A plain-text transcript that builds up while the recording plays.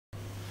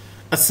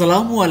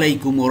আসসালামু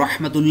আলাইকুম ওয়া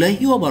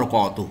রাহমাতুল্লাহি ওয়া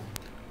বারাকাতুহু।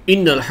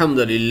 ইন্নাল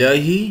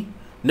হামদুলিল্লাহি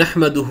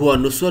নাহমাদুহু ওয়া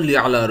নুসাল্লি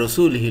আলা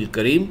রাসূলিহিল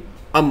কারীম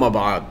আম্মা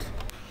বা'দ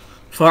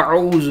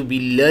ফাআউযু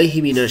বিল্লাহি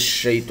মিনাশ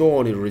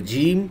শাইতানির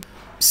রাজীম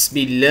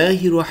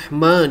বিসমিল্লাহির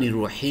রহমানির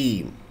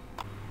রহিম।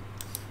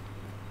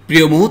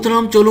 প্রিয়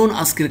মুহতারাম, চলুন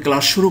আজকের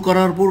ক্লাস শুরু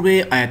করার পূর্বে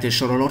আয়াতের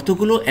সরল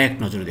অর্থগুলো এক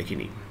নজরে দেখে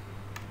নিই।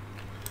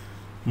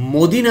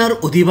 মদিনার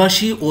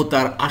অধিবাসী ও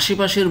তার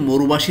আশেপাশের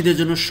মরুবাসীদের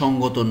জন্য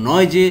সঙ্গত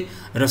নয় যে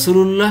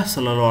রাসূলুল্লাহ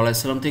সাল্লাল্লাহু আলাইহি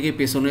সাল্লাম থেকে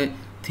পেছনে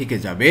থেকে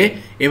যাবে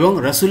এবং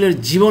রাসূলের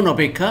জীবন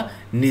অপেক্ষা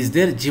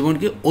নিজেদের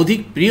জীবনকে অধিক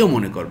প্রিয়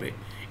মনে করবে।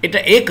 এটা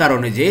এ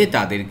কারণে যে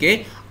তাদেরকে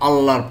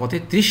আল্লাহর পথে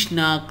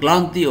তৃষ্ণা,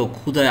 ক্লান্তি ও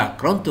ক্ষুধায়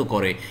আক্রান্ত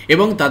করে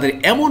এবং তাদের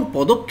এমন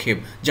পদক্ষেপ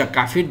যা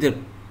কাফিরদের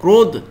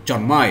ক্রোধ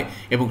জন্মায়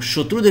এবং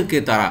শত্রুদেরকে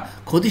তারা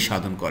ক্ষতি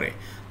সাধন করে,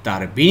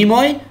 তার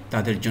বিনিময়ে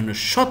তাদের জন্য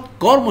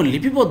সৎকর্ম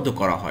লিপিবদ্ধ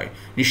করা হয়।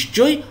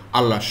 নিশ্চয়ই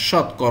আল্লাহ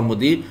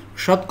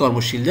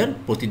সৎকর্মশীলদের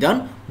প্রতিদান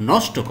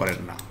নষ্ট করেন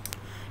না।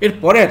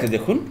 এরপরে এতে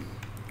দেখুন,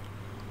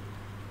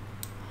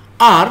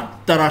 আর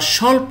তারা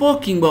স্বল্প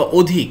কিংবা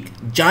অধিক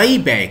যাই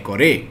ব্যয়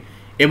করে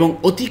এবং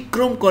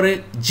অতিক্রম করে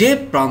যে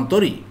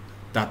প্রান্তরই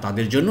তা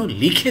তাদের জন্য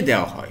লিখে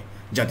দেওয়া হয়,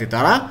 যাতে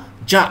তারা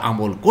যা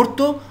আমল করত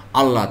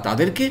আল্লাহ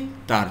তাদেরকে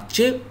তার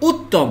চেয়ে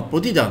উত্তম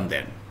প্রতিদান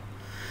দেন।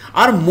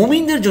 আর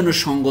মুমিনদের জন্য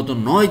সঙ্গত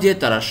নয় যে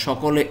তারা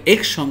সকলে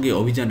একসঙ্গে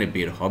অভিযানে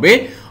বের হবে,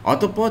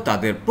 অতঃপর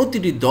তাদের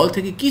প্রতিটি দল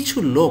থেকে কিছু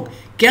লোক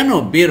কেন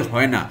বের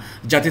হয় না,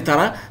 যাতে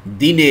তারা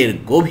দিনের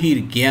গভীর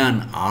জ্ঞান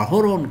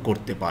আহরণ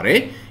করতে পারে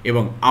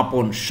এবং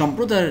আপন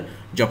সম্প্রদায়ের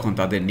যখন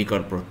তাদের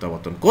নিকট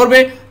প্রত্যাবর্তন করবে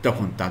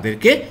তখন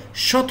তাদেরকে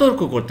সতর্ক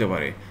করতে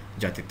পারে,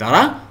 যাতে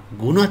তারা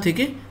গুনাহ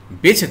থেকে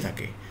বেঁচে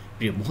থাকে।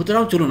 প্রিয়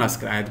মুহতারাম, চলুন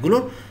আজকের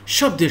আয়াতগুলোর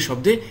শব্দে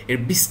শব্দে এর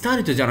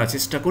বিস্তারিত জানার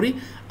চেষ্টা করি।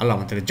 আল্লাহ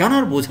আমাদেরকে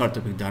জানার বোঝার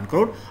তৌফিক দান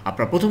করুন।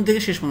 আপনারা প্রথম থেকে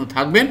শেষ পর্যন্ত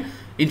থাকবেন,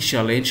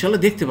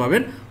 ইনশাআল্লাহ দেখতে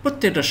পাবেন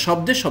প্রত্যেকটা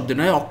শব্দে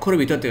নয় অক্ষরের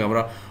ভিতর থেকে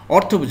আমরা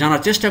অর্থ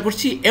জানার চেষ্টা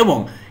করছি এবং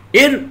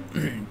এর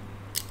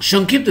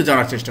সংক্ষিপ্ত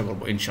জানার চেষ্টা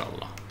করব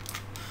ইনশাআল্লাহ।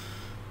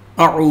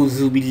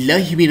 আউযু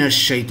বিল্লাহি মিনাশ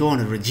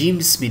শাইতানির রাজীম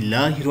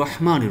বিসমিল্লাহির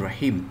রহমানির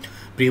রহিম।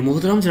 প্রিয়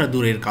মুহতারাম, যারা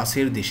দূরের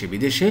কাছের দেশে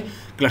বিদেশে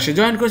ক্লাসে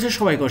জয়েন করেছে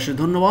সবাইকে অশেষ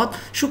ধন্যবাদ,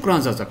 শুকরান,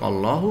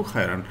 জাযাকাল্লাহু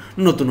খায়রান।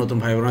 নতুন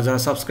ভাই বোনেরা যারা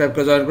সাবস্ক্রাইব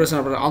করে জয়েন করেছেন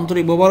আপনার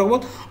আন্তরিক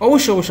মোবারকবাদ।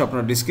 অবশ্যই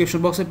আপনার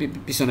ডিসক্রিপশন বক্সে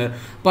পিছনের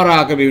পারা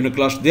আগে বিভিন্ন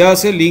ক্লাস দেওয়া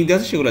আছে, লিঙ্ক দেওয়া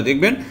আছে, সেগুলো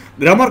দেখবেন।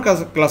 গ্রামার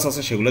ক্লাস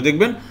আছে, সেগুলো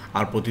দেখবেন।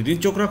 আর প্রতিদিন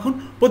চোখ রাখুন,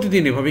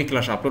 প্রতিদিন এভাবেই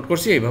ক্লাস আপলোড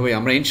করছি। এইভাবেই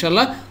আমরা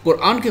ইনশাআল্লাহ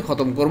কোরআনকে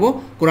খতম করব,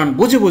 কোরআন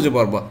বুঝে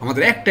পড়বো।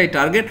 আমাদের একটাই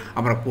টার্গেট,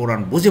 আমরা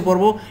কোরআন বুঝে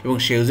পড়বো এবং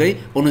সে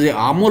অনুযায়ী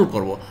আমল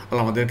করব।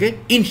 আল্লাহ আমাদেরকে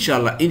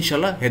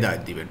ইনশাআল্লাহ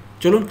হেদায়েত দিবেন।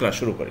 চলুন ক্লাস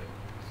শুরু করি।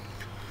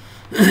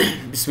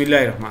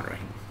 বিসমিল্লাহির রহমানির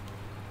রহিম।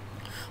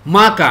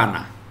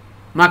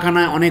 মা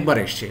কানা অনেকবার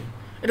এসছে,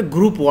 এটা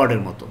গ্রুপ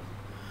ওয়ার্ডের মতো।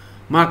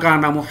 মা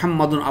কানা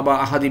মুহাম্মাদুন আবা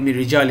আহাদিম মির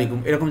রিজালিকুম,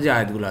 এরকম যে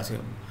আয়াতগুলো আছে।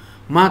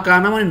 মা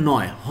কানা মানে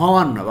নয়,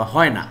 হওয়ার না বা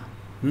হয় না,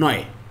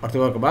 নয় অর্থ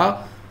বা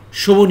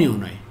শোভনীয়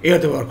নয়, এই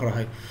অর্থ ব্যবহার করা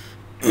হয়।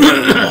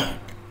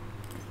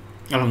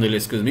 আলহামদুলিল্লাহ,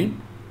 এক্সকিউজ মি,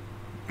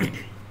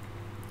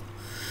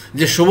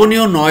 যে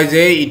শোভনীয় নয়,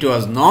 যে ইট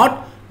ওয়াজ নট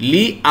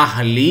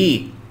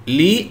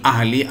লি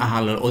আহলি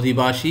আহলার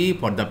অধিবাসী,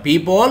 ফর দ্য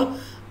পিপল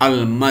আল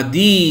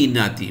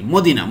মদিনাতি,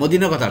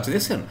 মদিনার কথা আছে,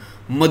 দেখছেন,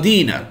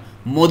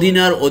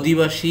 মদিনার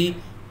অধিবাসী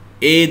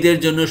এদের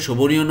জন্য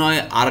শোভনীয় নয়।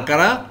 আর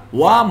কারা?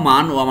 ওয়া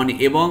মানে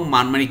এবং,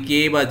 মান মানে কে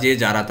বা যে,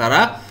 যারা,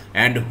 তারা,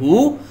 অ্যান্ড হু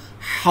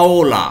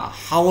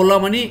হাওলা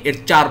মানে এর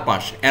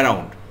চারপাশ,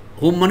 অ্যারাউন্ড,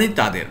 হুম মানে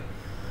তাদের,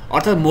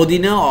 অর্থাৎ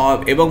মদিনা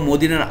এবং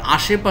মদিনার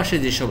আশেপাশে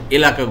যেসব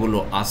এলাকাগুলো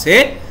আছে,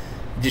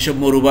 যেসব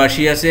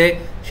মরুবাসী আছে,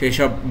 সেই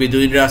সব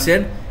বেদুইনরা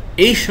আছেন,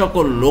 এই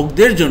সকল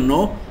লোকদের জন্য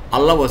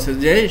আল্লাহ বলছেন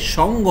যে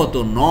সঙ্গত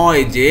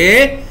নয় যে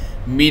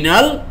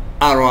মিনাল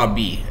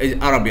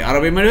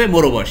আরবি মানে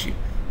মরুবাসী,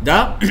 দ্য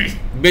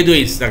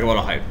বেদুইনস তাকে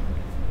বলা হয়।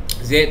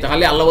 যে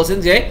তাহলে আল্লাহ বলছেন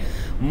যে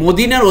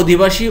মদিনার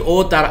অধিবাসী ও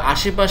তার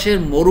আশেপাশের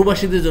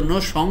মরুবাসীদের জন্য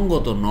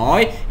সঙ্গত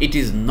নয়, it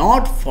is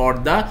not for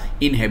the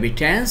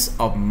inhabitants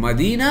of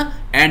Medina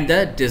and the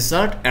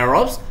dessert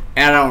Arabs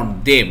around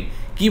them.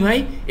 কি ভাই,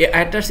 এই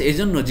আয়াতটা এই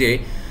জন্য যে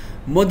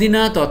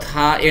মদিনা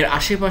তথা এর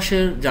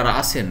আশেপাশের যারা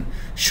আছেন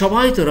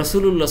সবাই তো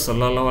রাসূলুল্লাহ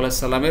সাল্লাল্লাহু আলাইহি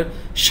সাল্লামের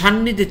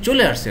সান্নিধ্যে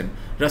চলে আসছেন,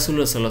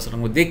 রাসূলুল্লাহ সাল্লাল্লাহু আলাইহি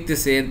সাল্লামকে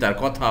দেখতেছেন, তার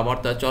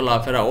কথাবার্তা,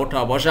 চলাফেরা,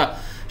 ওঠা বসা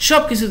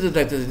সব কিছুতে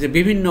দেখতেছেন, যে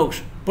বিভিন্ন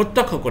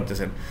প্রত্যক্ষ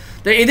করতেছেন।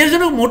 তাই এদের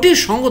জন্য মোটেই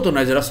সঙ্গত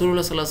নয় যে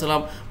রাসূলুল্লাহ সাল্লাল্লাহু আলাইহি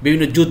সাল্লাম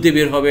বিভিন্ন যুদ্ধে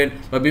বের হবেন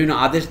বা বিভিন্ন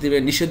আদেশ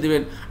দেবেন, নিষেধ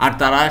দেবেন, আর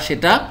তারা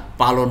সেটা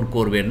পালন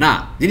করবে না।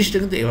 জিনিসটা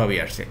কিন্তু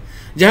এভাবেই আসছে।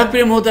 যাই হোক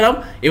প্রিয় মুহতারাম,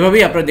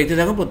 এভাবেই আপনারা দেখতে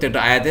থাকুন। প্রত্যেকটা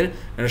আয়াতের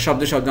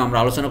শব্দে আমরা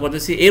আলোচনা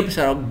করতেছি।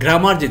 এছাড়াও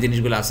গ্রামার যে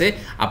জিনিসগুলো আছে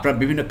আপনারা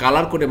বিভিন্ন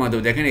কালার কোডের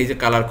মাধ্যমে দেখেন, এই যে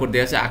কালার কোড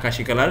দেওয়া আছে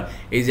আকাশি কালার,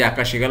 এই যে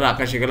আকাশি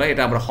কালার,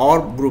 এটা আমরা হর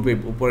গ্রুপের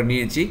উপরে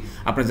নিয়েছি।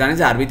 আপনারা জানেন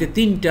যে আরবিতে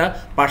 3টা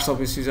পার্টস অফ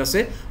স্পিচ আছে,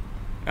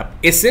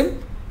 এসএম,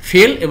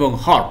 ফেল এবং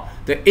হর।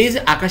 তো এই যে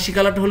আকাশি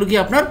কালারটা হলো কি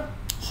আপনার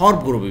হর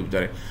গ্রুপের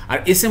ভিতরে, আর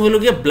এসএম হলো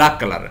গিয়ে ব্ল্যাক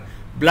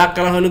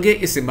কালার হলো গিয়ে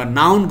এসএম বা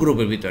নাউন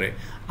গ্রুপের ভিতরে।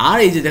 আর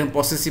এই যে দেখেন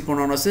পসেসিভ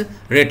প্রোনাউন আছে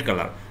রেড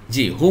কালার।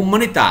 জি, হুম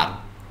মানে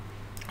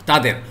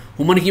তাদের,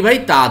 হুম মানে কি ভাই,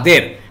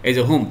 তাদের, এই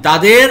যে হুম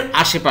তাদের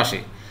আশেপাশে,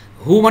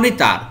 হু মানে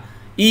তার,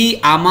 ই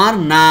আমার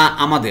না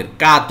আমাদের,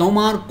 কা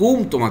তোমার, কুম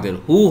তোমাদের,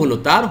 হু হলো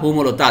তার, হুম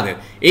হলো তাদের।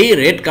 এই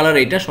রেড কালার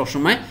এটা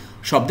সবসময়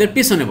শব্দের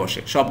পিছনে বসে,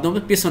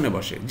 শব্দের পিছনে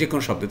বসে যে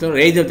কোনো শব্দে। তো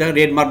এই যে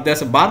রেড মার্ক দেওয়া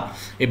আছে বার,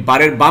 এই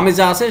বারের বামে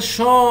যা আছে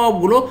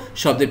সবগুলো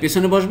শব্দের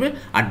পিছনে বসবে,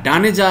 আর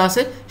ডানে যা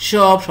আছে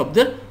সব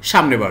শব্দের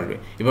সামনে বসবে।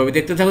 এভাবে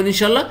দেখতে থাকুন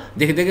ইনশাল্লাহ,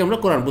 দেখে দেখে আমরা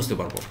কোরআন বুঝতে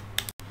পারবো।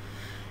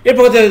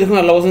 এরপর দেখুন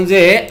আল্লাহ বলছেন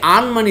যে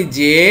আন মানে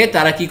যে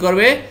তারা কি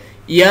করবে,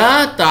 ইয়া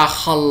তা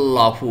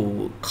খাল্লাফু,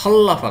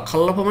 খাল্লাফা,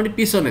 খাল্লাফা মানে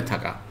পিছনে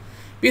থাকা,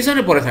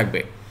 পিছনে পড়ে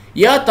থাকবে।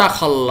 ইয়া তা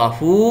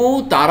খাল্লাফু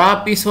তারা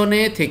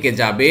পিছনে থেকে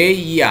যাবে,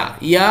 ইয়া,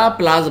 ইয়া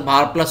প্লাস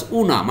ভার প্লাস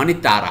উনা মানে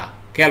তারা।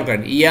 খেয়াল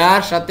করেন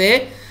ইয়ার সাথে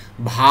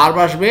ভার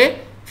আসবে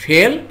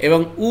ফেল, এবং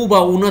উ বা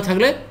উনা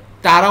থাকলে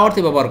তারা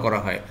অর্থে ব্যবহার করা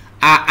হয়।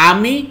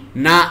 আমি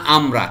না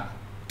আমরা,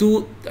 তু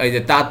এই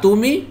যে তা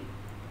তুমি,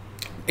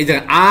 এই যে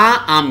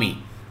আমি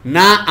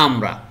না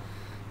আমরা,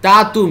 তা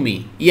তুমি,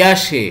 ইয়া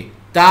সে,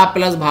 তা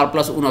প্লাস ভার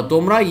প্লাস উনা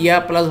তোমরা, ইয়া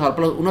প্লাস ভার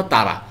প্লাস উনা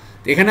তারা।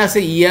 এখানে আছে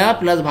ইয়া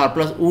প্লাস ভার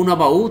প্লাস উনা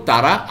বা উ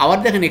তারা। আবার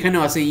দেখেন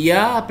এখানেও আছে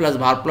ইয়া প্লাস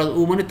ভার প্লাস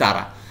উ মানে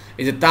তারা।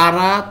 এই যে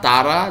তারা,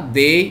 তারা,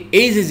 দে,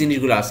 এই যে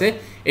জিনিসগুলো আছে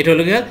এটা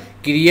হলো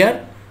ক্রিয়ার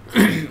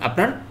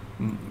আপনার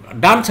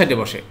ডান সাইডে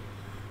বসে,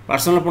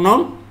 পার্সোনাল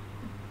প্রোনাউন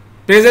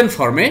প্রেজেন্ট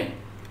ফর্মে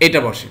এটা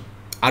বসে।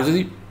 আর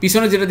যদি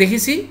পিছনে যেটা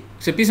দেখেছি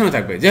সে পিছনে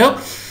থাকবে। যাই হোক,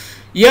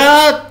 ইয়া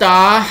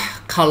তা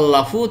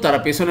খাল্লাফু তারা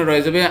পেছনে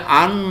রয়ে যাবে,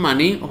 আন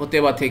মানি হতে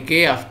বা থেকে,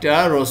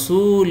 আফটার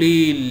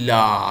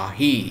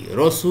রসুলিল্লাহি,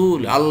 রসুল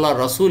আল্লাহ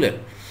রসুলের,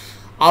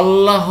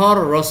 আল্লাহর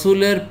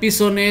রসুলের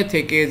পিছনে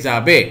থেকে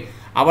যাবে।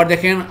 আবার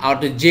দেখেন আর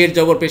জের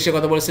জবর পেশে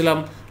কথা বলেছিলাম,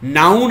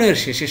 নাউনের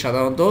শেষে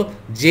সাধারণত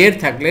জের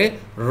থাকলে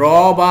র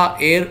বা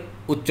এর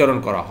উচ্চারণ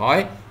করা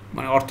হয়,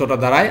 মানে অর্থটা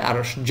দাঁড়ায়। আর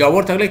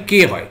জবর থাকলে কে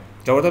হয়,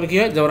 জবর থাকলে কী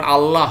হয়, যেমন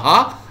আল্লাহ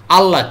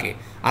আল্লাহকে,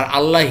 আর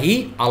আল্লাহি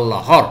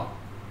আল্লাহর।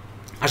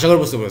 আশা করি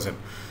বুঝতে পেরেছেন।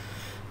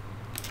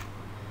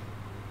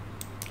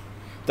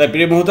 তাই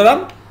প্রিয় মুহতারাম,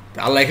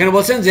 আল্লাহ এখানে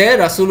বলছেন যে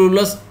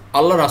রাসূলুল্লাহ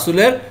আল্লাহ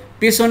রাসূলের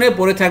পিছনে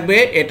পড়ে থাকবে,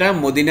 এটা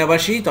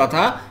মদিনাবাসী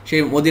তথা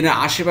সেই মদিনার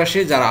আশেপাশে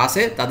যারা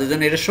আছে তাদের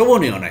জন্য এটা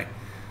শোভনীয় নয়।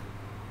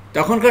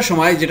 তখনকার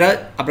সময় যেটা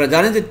আপনারা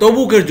জানেন যে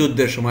তবুকের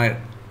যুদ্ধের সময়,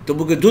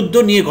 তবুকের যুদ্ধ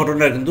নিয়ে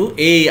ঘটনা কিন্তু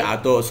এই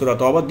সূরা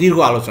তাওবা দীর্ঘ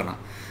আলোচনা।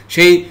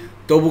 সেই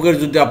তবুকের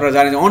যুদ্ধে আপনারা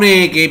জানেন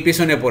অনেকে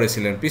পিছনে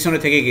পড়েছিলেন, পিছনে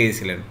থেকে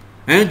গিয়েছিলেন,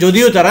 হ্যাঁ,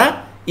 যদিও তারা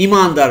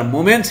ইমানদার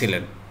মোমেন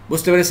ছিলেন।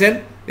 বুঝতে পেরেছেন,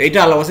 এইটা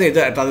আল্লাহ বলছে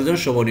এটা তাদের জন্য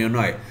শোভনীয়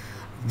নয়।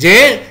 যে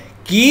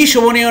কি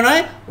শোভনীয়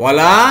নয়,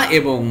 ওয়ালা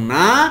এবং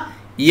না,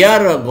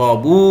 ইয়ার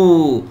গবু,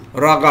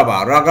 রগাবা,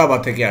 রগাবা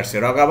থেকে আসছে,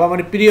 রগাবা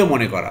মানে প্রিয়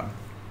মনে করা,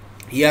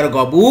 ইয়ার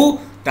গবু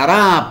তারা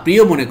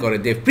প্রিয় মনে করে,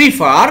 দে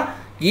প্রিফার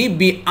কি,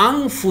 বি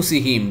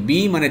আংফুসিহিম, বি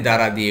মানে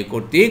দ্বারা দিয়ে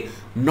কর্তৃক,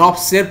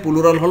 নফসের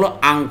প্লুরাল হলো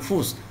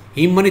আংফুস,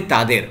 হিম মানে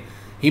তাদের,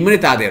 হিম মানে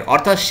তাদের,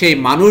 অর্থাৎ সেই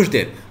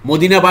মানুষদের,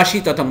 মদিনাবাসী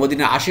তথা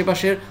মদিনা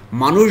আশেপাশের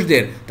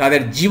মানুষদের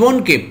তাদের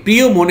জীবনকে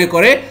প্রিয় মনে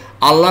করে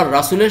আল্লাহর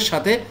রাসূলের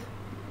সাথে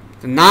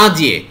না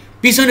গিয়ে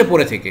পিছনে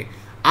পড়ে থেকে।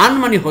 আন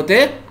মানে হতে,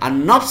 আর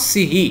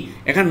নফসি হি,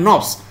 এখানে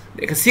নফস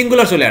এখানে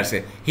সিঙ্গুলার চলে আসছে,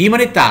 হি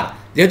মানে তার,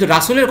 যেহেতু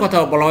রাসূলের কথা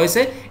বলা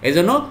হয়েছে এই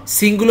জন্য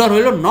সিঙ্গুলার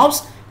হইল নফস,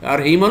 আর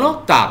হি হলো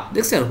তার।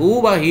 দেখছেন, হু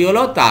বা হি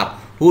হলো তার,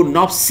 হু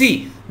নফসি,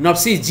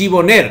 নফসি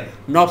জীবনের,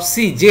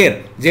 নফসি জের,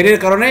 জেরের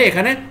কারণে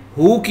এখানে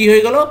হু কি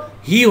হয়ে গেল,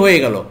 হি হয়ে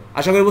গেল।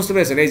 আশা করি বুঝতে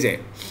পেরেছেন। এই যে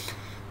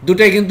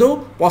দুটাই কিন্তু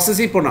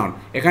পসেসিভ প্রোনাউন,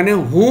 এখানে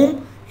হুম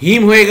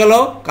হিম হয়ে গেল,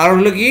 কারণ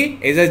হলো কি,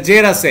 এই যে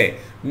জের আছে,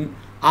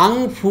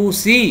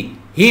 আংফুসি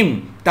হিম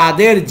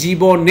তাদের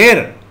জীবনের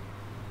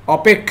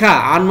অপেক্ষা,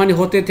 আন মানে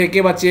হতে থেকে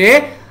বা চেয়ে,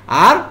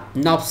 আর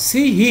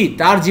নফসি হি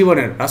তার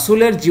জীবনের,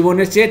 রাসূলের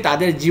জীবনের চেয়ে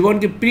তাদের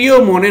জীবনকে প্রিয়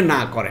মনে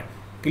না করে।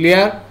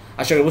 ক্লিয়ার?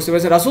 আশা করি বুঝতে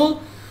পেরেছেন।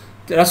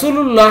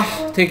 রাসূলুল্লাহ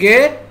থেকে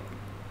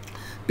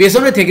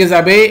পেছনে থেকে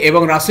যাবে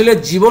এবং রাসূলের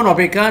জীবন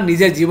অপেক্ষা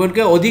নিজের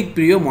জীবনকে অধিক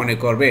প্রিয় মনে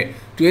করবে।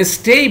 To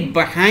stay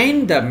behind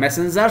the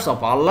messengers of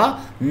আল্লাহ,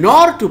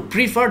 নর two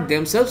prefer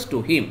themselves to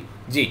him.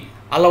 জি,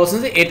 আল্লাহ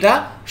বলছেন যে এটা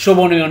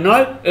শোভনীয়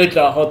নয়,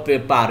 এটা হতে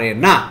পারে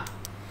না।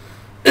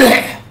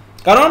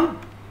 কারণ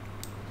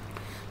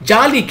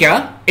জালিকা,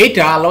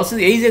 এইটা আল্লাহ বলছেন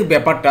এই যে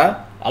ব্যাপারটা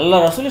আল্লাহ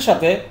রাসূলের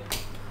সাথে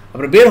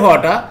আপনার বের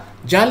হওয়াটা,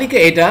 জালিকা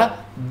এটা,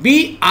 বি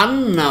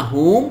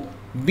আন্নাহুম,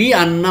 বি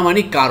আন্না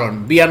মানে কারণ,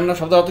 বি আন্না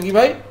শব্দ অর্থ কি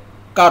ভাই,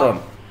 কারণ।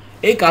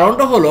 এই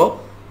কারণটা হলো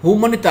হুম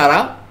মানে তারা,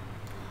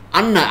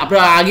 আন্না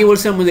আপনারা আগে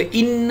বলছিলাম যে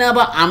ইন্না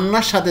বা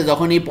আন্নার সাথে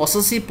যখন এই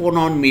পসেসিভ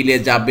প্রোনাউন মিলে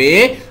যাবে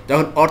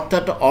তখন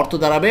অর্থ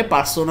দাঁড়াবে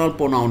পার্সোনাল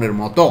প্রোনাউনের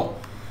মতো।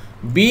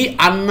 বি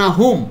আন্না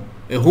হুম,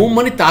 হুম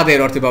মানে তাদের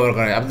অর্থে ব্যবহার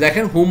করা হয়। আপনি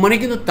দেখেন হুম মানে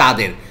কিন্তু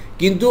তাদের,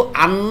 কিন্তু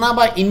আন্না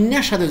বা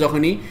ইন্নার সাথে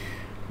যখনই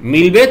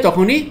মিলবে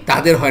তখনই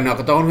তাদের হয় না,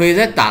 তখন হয়ে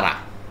যায় তারা,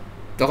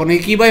 তখন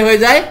কী ভাই হয়ে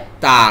যায়,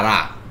 তারা।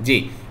 জি,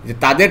 যে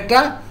তাদেরটা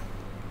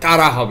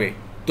তারা হবে,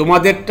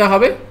 তোমাদেরটা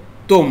হবে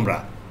তোমরা,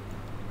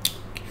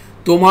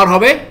 তোমার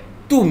হবে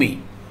তুমি,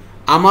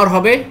 আমার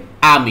হবে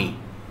আমি,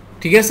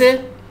 ঠিক আছে,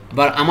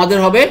 আবার আমাদের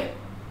হবে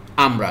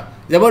আমরা।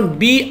 যেমন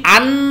বি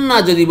আন্না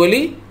যদি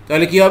বলি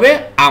তাহলে কি হবে,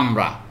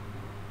 আমরা।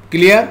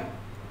 ক্লিয়ার?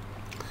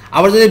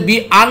 আবার যদি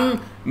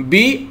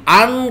বি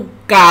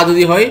কা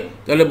যদি হয়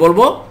তাহলে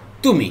বলবো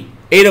তুমি,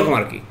 এইরকম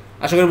আর কি।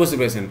 আশা করি বুঝতে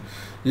পেরেছেন।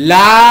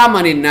 লা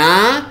মানে না,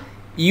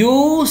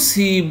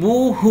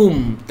 ইউসিবুহুম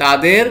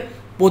তাদের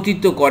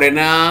পতিত করে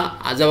না,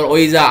 যেমন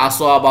ওই যা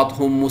আসবাত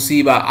হুম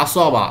মুসিবা,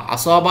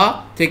 আসবা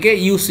থেকে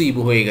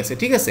ইউসিবু হয়ে গেছে,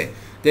 ঠিক আছে।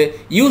 তো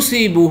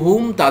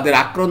ইউসিবুহুম তাদের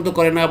আক্রান্ত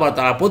করে না বা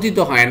তারা পতিত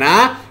হয় না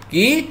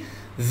কি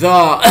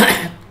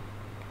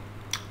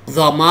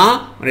জমা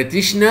মানে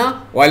তৃষ্ণা,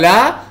 ওয়ালা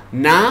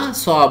না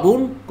সাবুন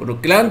কোনো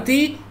ক্লান্তি,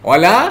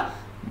 ওয়ালা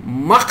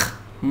মাখ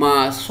মা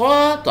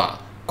সাতা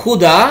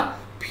ক্ষুদা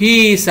ফি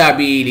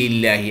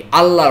সাবিলিল্লাহি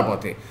আল্লাহর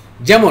পথে।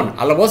 যেমন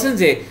আল্লাহ বলছেন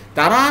যে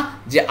তারা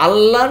যে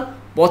আল্লাহর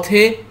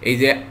পথে, এই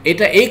যে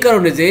এটা এই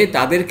কারণে যে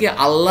তাদেরকে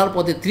আল্লাহর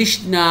পথে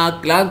তৃষ্ণা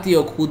ক্লান্তি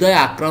ও ক্ষুধায়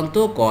আক্রান্ত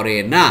করে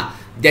না।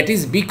 That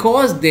is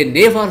because they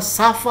never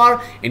suffer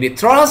any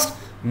thrust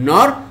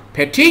নর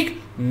ফ্যাটিগ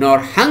নর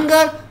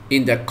hunger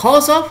in the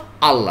cause of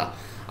আল্লাহ।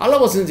 আল্লাহ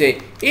বলছেন যে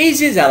এই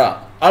যে যারা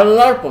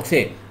আল্লাহর পথে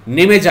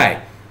নেমে যায়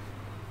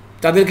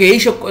তাদেরকে এই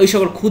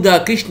সকল ক্ষুধা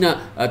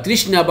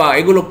তৃষ্ণা বা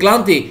এগুলো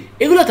ক্লান্তি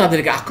এগুলো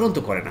তাদেরকে আক্রান্ত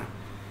করে না।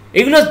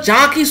 এগুলো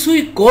যা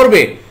কিছুই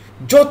করবে,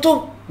 যত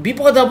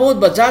বিপদ আপদ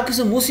বা যা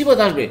কিছু মুসিবত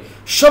আসবে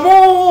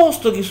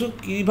সমস্ত কিছু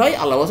কি ভাই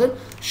আল্লাহ বলছেন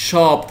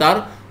সব তার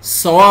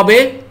সওয়াবে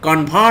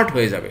কনভার্ট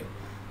হয়ে যাবে,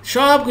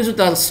 সব কিছু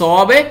তার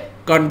সওয়াবে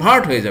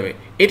কনভার্ট হয়ে যাবে,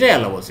 এটাই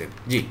আল্লাহ বলছেন।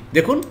 জি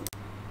দেখুন,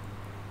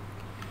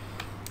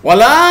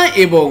 ওয়ালা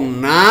এবং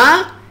না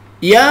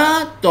ইয়া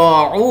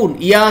তাউন,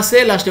 ইয়া আছে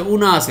লাস্টে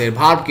উনা আছে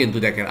ভার্ব, কিন্তু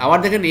দেখেন আবার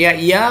দেখেন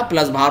ইয়া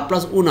প্লাস ভার্ব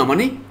প্লাস উনা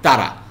মানে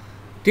তারা,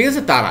 ঠিক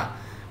আছে তারা।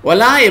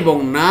 ওয়ালা এবং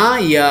না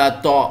ইয়া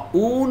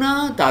তাউনা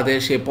তাদের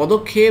সে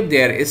পদক্ষেপ,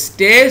 দেয়ার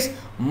স্টেজ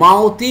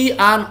মাউতি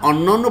আন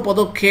অন্যান্য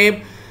পদক্ষেপ,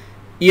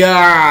 ইয়া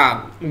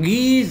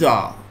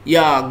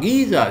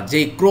গিজা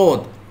যে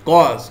ক্রোধ,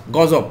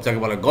 গজব যাকে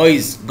বলে,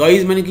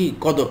 গইজ মানে কি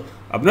কত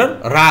আপনার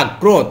রাগ,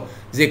 ক্রোধ,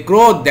 যে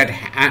ক্রোধ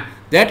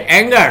দ্যাট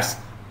অ্যাঙ্গার্স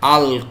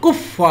আল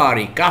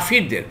কুফারি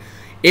কাফিরদের,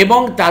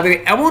 এবং তাদের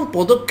এমন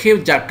পদক্ষেপ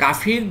যা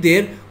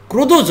কাফিরদের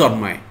ক্রোধ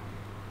জন্মায়।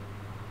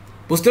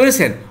 বুঝতে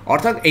পেরেছেন?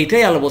 অর্থাৎ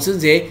এইটাই আল্লাহ বলছেন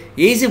যে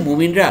এই যে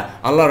মুমিনরা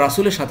আল্লাহ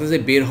রাসূলের সাথে যে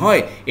বের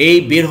হয়, এই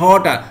বের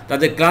হওয়াটা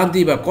তাদের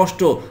ক্লান্তি বা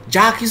কষ্ট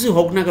যা কিছু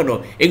হোক না কেন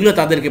এগুলো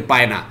তাদেরকে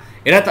পায় না,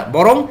 এরা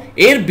বরং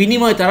এর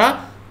বিনিময়ে তারা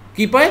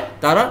কি পায়,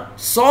 তারা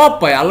সব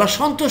পায়, আল্লাহ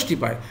সন্তুষ্টি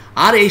পায়।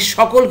 আর এই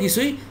সকল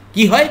কিছুই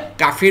কি হয়,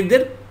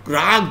 কাফিরদের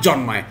রাগ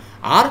জন্মায়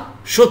আর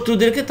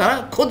শত্রুদেরকে তারা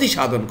ক্ষতি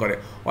সাধন করে।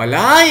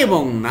 ওয়ালা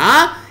এবং না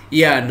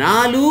ইয়া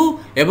নালু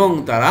এবং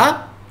তারা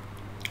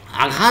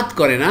আঘাত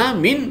করে না,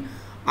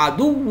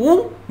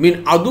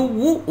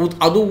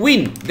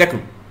 আদুউইন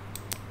দেখুন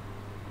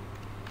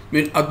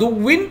মিন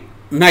আদুউইন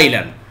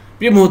নাইলান।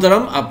 প্রিয়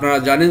মোহতারাম, আপনারা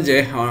জানেন যে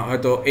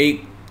হয়তো এই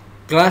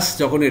ক্লাস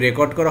যখনই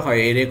রেকর্ড করা হয়,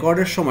 এই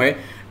রেকর্ডের সময়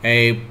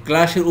এই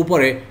ক্লাসের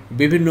উপরে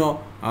বিভিন্ন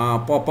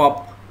পপ আপ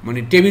মানে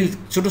টেবিল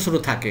ছোট ছোট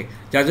থাকে,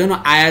 যার জন্য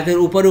আয়াতের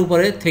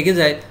উপরে থেকে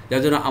যায়,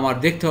 যার জন্য আমার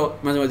দেখতে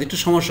মাঝে মাঝে একটু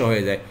সমস্যা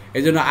হয়ে যায়।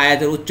 এই জন্য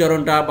আয়াতের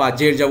উচ্চারণটা বা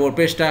জের জবর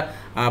পেশটা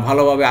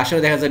ভালোভাবে আসলে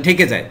দেখা যায়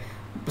ঢেকে যায়।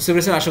 বুঝতে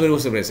পেরেছেন? আশা করি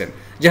বুঝতে পেরেছেন।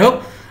 যাই হোক,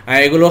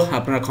 এগুলো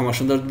আপনারা ক্ষমা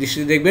সুন্দর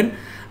দৃষ্টিতে দেখবেন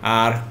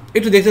আর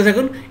একটু দেখতে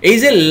থাকুন। এই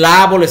যে লা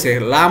বলেছে,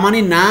 লা মানে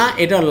না,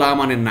 এটা লা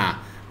মানে না,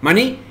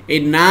 মানে এই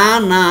না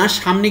না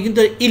সামনে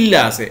কিন্তু ইল্লা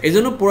আছে, এই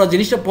জন্য পুরো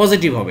জিনিসটা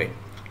পজিটিভ হবে।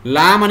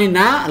 লা মানে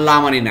না, লা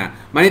মানে না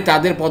মানে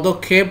তাদের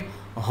পদক্ষেপ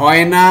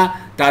হয় না,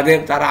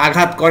 তারা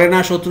আঘাত করে না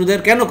শত্রুদের।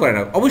 কেন করে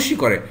না? অবশ্যই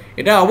করে,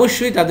 এটা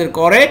অবশ্যই তাদের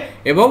করে,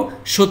 এবং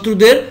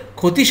শত্রুদের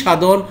ক্ষতি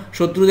সাধন,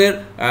 শত্রুদের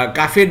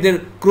কাফেরদের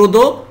ক্রোধ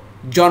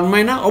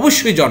জন্মায় না,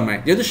 অবশ্যই জন্মায়,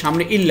 যেহেতু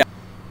সামনে ইল্লা।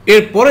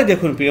 এরপরে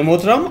দেখুন প্রিয়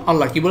মোহতারাম,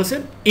 আল্লাহ কি বলেছেন,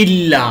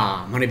 ইল্লা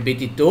মানে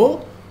ব্যতীত,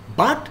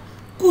 বাট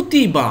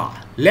কুতিবা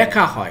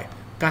লেখা হয়,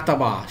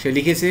 কাতাবা সে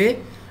লিখেছে,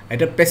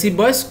 এটা প্যাসিভ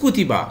ভয়েস,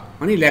 কুতিবা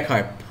মানে লেখা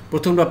হয়,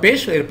 প্রথমটা পেশ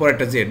এরপর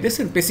একটা জেড,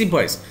 দেখছেন প্যাসিভ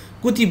ভয়েস,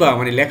 কুতিবা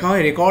মানে লেখা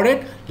হয়, রেকর্ডেড,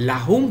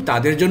 লাহুম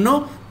তাদের জন্য,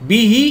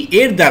 বিহি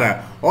এর দ্বারা,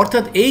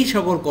 অর্থাৎ এই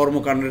সকল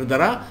কর্মকাণ্ডের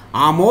দ্বারা,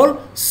 আমল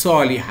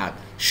সলিহাত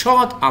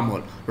সৎ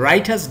আমল,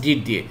 রাইটাস ডিড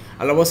দিয়ে।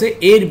 আল্লাহ বলছে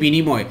এর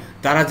বিনিময়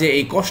তারা যে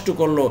এই কষ্ট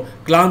করলো,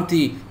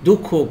 ক্লান্তি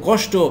দুঃখ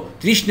কষ্ট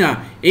তৃষ্ণা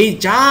এই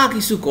যা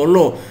কিছু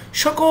করলো,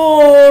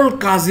 সকল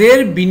কাজের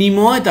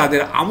বিনিময়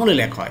তাদের আমলে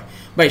লেখা হয়।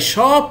 ভাই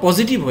সব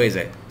পজিটিভ হয়ে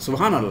যায়,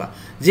 সুবহানাল্লাহ।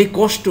 যে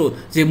কষ্ট,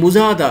 যে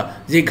মুজাহাদা,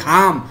 যে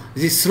ঘাম,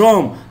 যে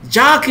শ্রম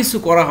যা কিছু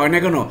করা হয় না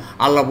কেন,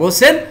 আল্লাহ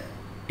বলছেন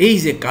এই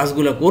যে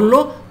কাজগুলো করলো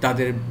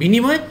তাদের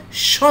বিনিময়ে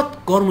সৎ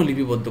কর্ম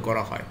লিপিবদ্ধ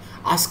করা হয়।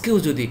 আজকেও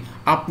যদি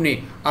আপনি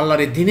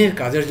আল্লাহর দিনের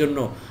কাজের জন্য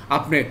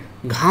আপনি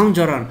ঘাম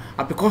ঝরান,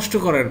 আপনি কষ্ট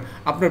করেন,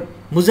 আপনার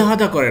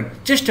মুজাহাদা করেন,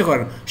 চেষ্টা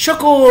করেন,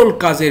 সকল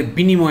কাজের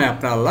বিনিময়ে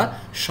আপনার আল্লাহ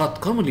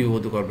সৎকর্ম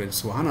লিপিবদ্ধ করবেন,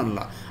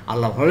 সুবহানাল্লাহ।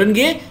 আল্লাহ বলেন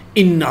গিয়ে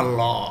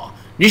ইন্নাল্লাহ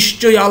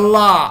নিশ্চয়ই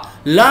আল্লাহ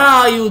লা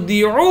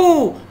ইউদিউ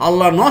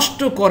আল্লাহ নষ্ট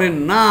করেন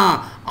না,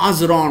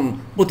 আজরন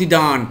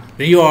প্রতিদান,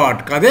 রিওয়ার্ড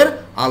কাদের,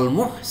 আল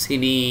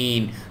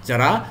মুহসিনিন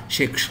যারা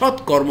সে সৎ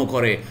কর্ম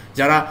করে,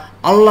 যারা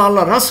আল্লাহ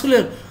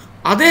রাসূলের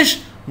আদেশ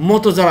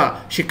মতো যারা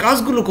সে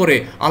কাজগুলো করে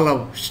আল্লাহ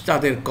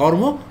তাদের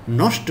কর্ম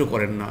নষ্ট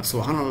করেন না।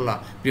 সুবহানাল্লাহ।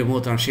 প্রিয়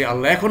মোহতারাম, সে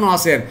আল্লাহ এখনও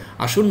আছেন।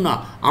 আসুন না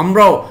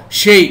আমরাও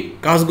সেই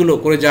কাজগুলো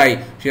করে যাই।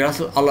 সে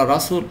রাসূল, আল্লাহ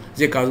রাসূল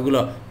যে কাজগুলো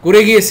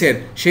করে গিয়েছেন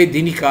সেই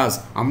দিনই কাজ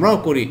আমরাও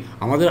করি।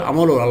 আমাদের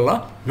আমলও আল্লাহ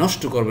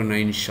নষ্ট করবেন না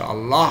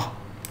ইনশাআল্লাহ।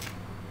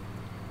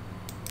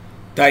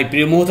 তাই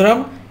প্রিয় মোহতারাম,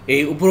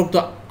 এই উপরোক্ত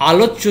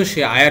আলোচ্য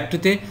সে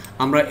আয়াতটিতে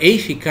আমরা এই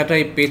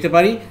শিক্ষাটাই পেতে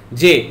পারি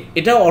যে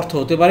এটাও অর্থ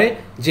হতে পারে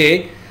যে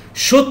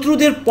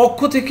শত্রুদের পক্ষ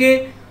থেকে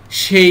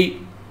সেই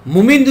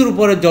মুমিনদের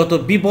উপরে যত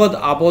বিপদ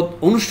আপদ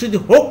অনুষ্ঠিত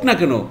হোক না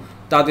কেন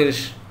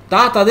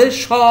তাদের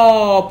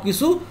সব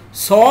কিছু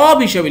সব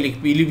হিসাবে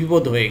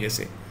লিপিবদ্ধ হয়ে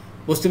গেছে।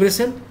 বুঝতে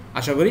পেরেছেন?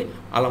 আশা করি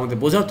আল্লাহ আমাদের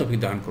বোঝার তৌফিক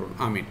দান করুন,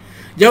 আমিন।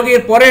 যাই হোক,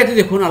 এরপরে এতে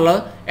দেখুন আল্লাহ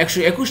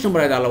 121 নম্বর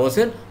আয়াতে আল্লাহ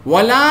বলছেন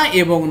ওয়ালা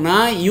এবং না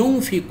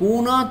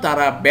ইউনফিকুনা,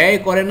 তারা ব্যয়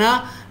করে না,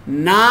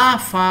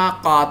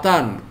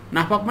 নাফাকাতান,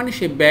 নাফাক মানে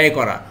সে ব্যয়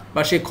করা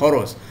বা সে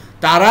খরচ,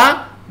 তারা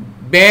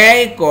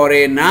ব্যয়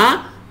করে না,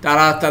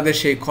 তারা তাদের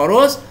সেই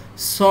খরচ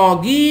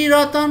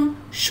সগীরাতান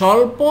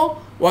স্বল্প,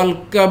 ওয়াল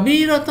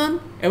কাবীরাতান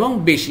এবং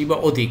বেশি বা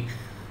অধিক,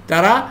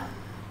 তারা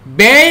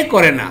ব্যয়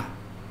করে না,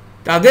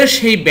 তাদের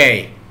সেই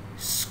ব্যয়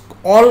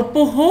অল্প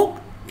হোক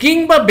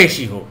কিংবা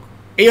বেশি হোক,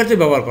 এই অর্থে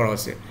ব্যবহার করা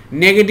হচ্ছে।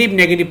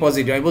 নেগেটিভ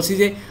পজিটিভ, আমি বলছি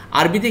যে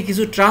আরবিতে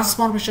কিছু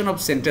ট্রান্সফরমেশন অফ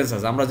সেন্টেন্স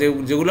আছে, আমরা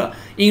যেগুলো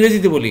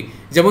ইংরেজিতে বলি,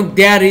 যেমন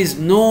there is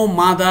no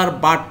mother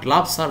but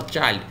loves her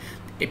child,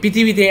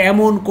 পৃথিবীতে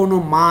এমন কোনো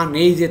মা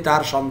নেই যে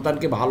তার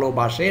সন্তানকে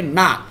ভালোবাসে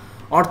না,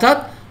 অর্থাৎ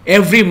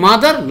every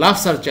mother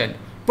loves her child,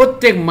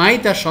 প্রত্যেক মাই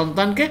তার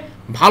সন্তানকে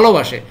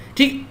ভালোবাসে।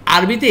 ঠিক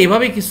আরবিতে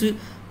এভাবে কিছু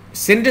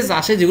সেন্টেন্স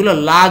আসে যেগুলো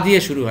লা দিয়ে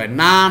শুরু হয়,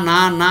 না না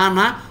না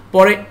না,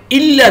 পরে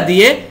ইল্লা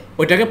দিয়ে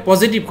ওইটাকে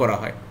পজিটিভ করা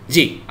হয়।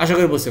 জি, আশা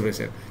করি বুঝতে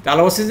পেরেছেন।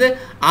 তাহলে বলছে যে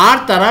আর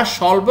তারা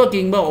স্বল্প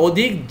কিংবা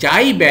অধিক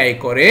যাই ব্যয়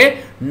করে,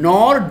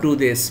 নর do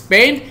they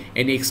spend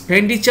any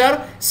expenditure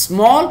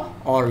small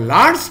or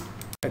large,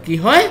 কি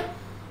হয়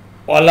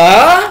অলা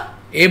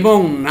এবং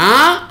না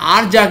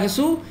আর যা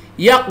কিছু,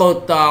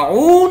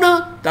 ইয়াকতাউনা,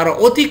 তারা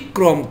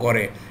অতিক্রম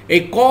করে।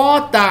 এই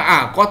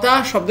কতা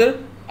শব্দের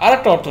আর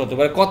একটা অর্থ হতে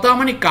পারে, কতা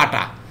মানে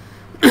কাটা,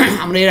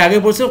 আমরা এর আগে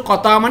বলছিলাম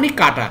কতা মানে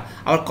কাটা,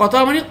 আবার কতা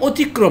মানে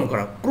অতিক্রম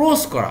করা,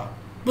 ক্রস করা।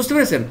 বুঝতে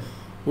পেরেছেন?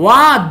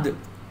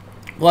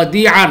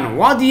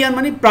 ওয়াদিয়ান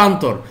মানে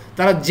প্রান্তর,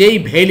 তারা যেই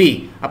ভ্যালি,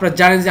 আপনারা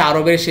জানেন যে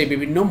আরবের সেই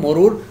বিভিন্ন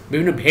মরুর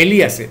বিভিন্ন ভ্যালি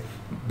আছে,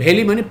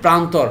 ভ্যালি মানে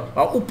প্রান্তর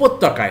বা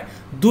উপত্যকায়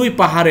দুই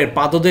পাহাড়ের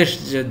পাদদেশ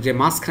যে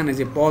মাঝখানে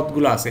যে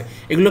পথগুলো আছে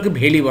এগুলোকে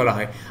ভ্যালি বলা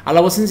হয়।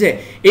 আল্লাহ বলছেন যে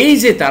এই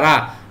যে তারা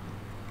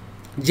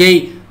যেই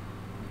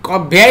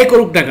ব্যয়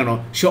করুক না কেন,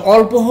 সে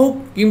অল্প হোক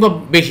কিংবা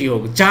বেশি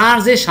হোক, যার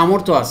যে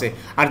সামর্থ্য আছে,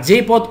 আর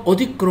যেই পথ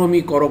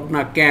অতিক্রমী করুক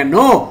না কেন,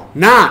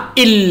 না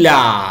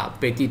ইল্লা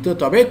ব্যতীত,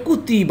 তবে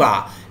কুতিবা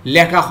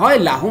লেখা হয়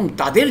লাহুম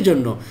তাদের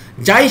জন্য,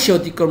 যাই সে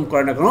অতিক্রম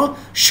করে না কেন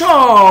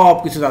সব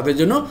কিছু তাদের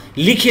জন্য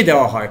লিখে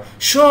দেওয়া হয়,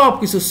 সব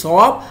কিছু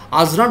সব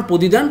আজরান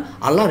প্রতিদান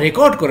আল্লাহ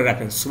রেকর্ড করে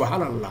রাখেন।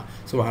 সুবহানাল্লাহ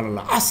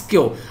সুবহানাল্লাহ।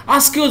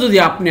 আজকেও যদি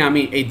আপনি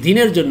আমি এই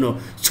দিনের জন্য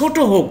ছোট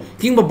হোক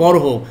কিংবা বড়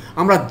হোক,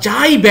 আমরা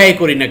যাই ব্যয়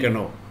করি না কেন,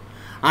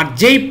 আর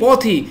যেই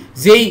পথই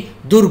যেই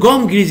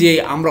দুর্গম গিরি যে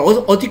আমরা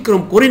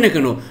অতিক্রম করি না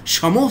কেন,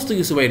 সমস্ত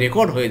কিছু ভাই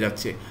রেকর্ড হয়ে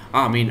যাচ্ছে।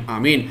 আমিন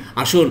আমিন।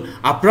 আসুন,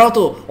 আপনারাও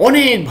তো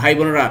অনেক ভাই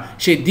বোনেরা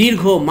সেই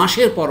দীর্ঘ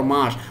মাসের পর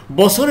মাস,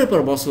 বছরের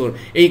পর বছর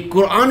এই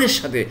কোরআনের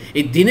সাথে,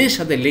 এই দিনের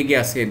সাথে লেগে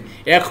আছেন।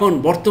 এখন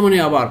বর্তমানে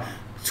আবার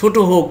ছোট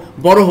হোক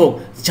বড় হোক,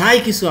 যাই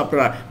কিছু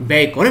আপনারা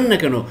ব্যয় করেন না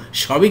কেন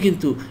সবই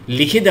কিন্তু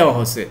লিখে দেওয়া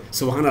হচ্ছে।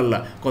 সুবহানাল্লাহ,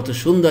 কত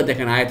সুন্দর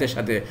দেখেন আয়াতের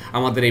সাথে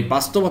আমাদের এই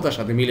বাস্তবতার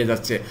সাথে মিলে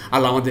যাচ্ছে।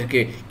 আল্লাহ আমাদেরকে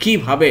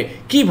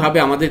কিভাবে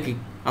আমাদেরকে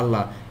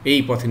আল্লাহ এই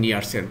পথে নিয়ে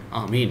আসছেন।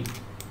 আমিন।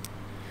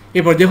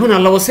 এরপর দেখুন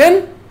আল্লাহ বলছেন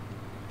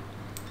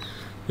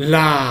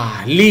লা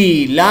লি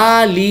লা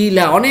লি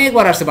লা,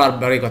 অনেকবার আসছে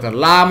বারবার এই কথা।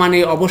 লা মানে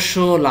অবশ্য,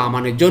 লা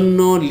মানে জন্য,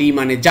 লি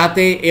মানে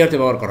যাতে, এই অর্থে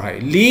ব্যবহার করা হয়।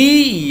 লি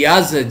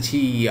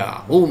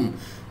ইয়াজজিয়াহুম,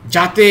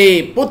 যাতে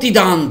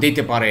প্রতিদান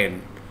দিতে পারেন।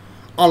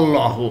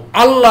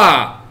 আল্লাহ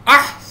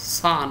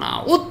আহসানা,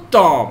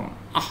 উত্তম,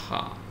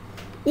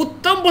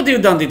 উত্তম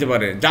প্রতিদান দিতে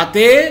পারে,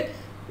 যাতে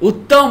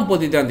উত্তম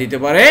প্রতিদান দিতে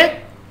পারে।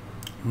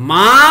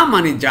 মা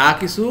মানে যা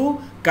কিছু,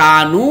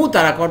 কানু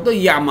তারা করতো,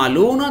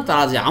 ইয়ামালুনা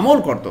তারা যে আমল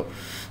করত,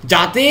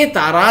 যাতে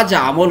তারা যা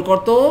আমল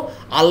করত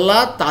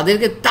আল্লাহ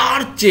তাদেরকে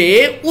তার চেয়ে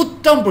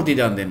উত্তম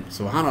প্রতিদান দেন।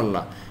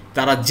 সুবহানাল্লাহ।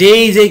 তারা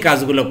যেই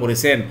কাজগুলো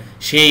করেছেন,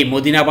 সেই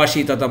মদিনাবাসী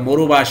তথা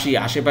মরুবাসী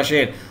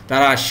আশেপাশের,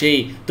 তারা সেই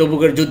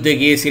তবুকের যুদ্ধে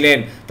গিয়েছিলেন,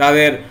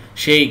 তাদের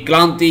সেই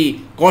ক্লান্তি,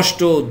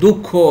 কষ্ট,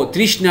 দুঃখ,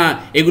 তৃষ্ণা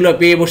এগুলো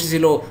পেয়ে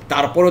বসেছিল,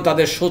 তারপরেও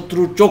তাদের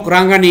শত্রুর চোখ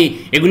রাঙানি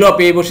এগুলো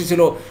পেয়ে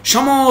বসেছিল।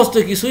 সমস্ত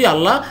কিছুই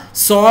আল্লাহ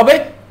সওয়াবে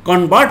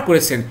কনভার্ট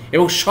করেছেন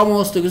এবং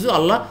সমস্ত কিছু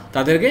আল্লাহ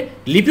তাদেরকে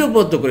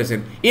লিপিবদ্ধ করেছেন।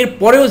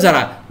 এরপরেও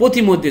যারা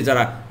প্রতিমধ্যে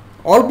যারা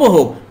অল্প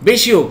হোক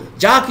বেশি হোক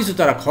যা কিছু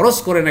তারা খরচ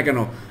করে না কেন,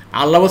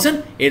 আল্লাহ বলছেন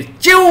এর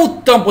চেয়েও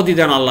উত্তম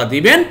প্রতিদান আল্লাহ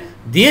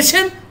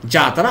দিয়েছেন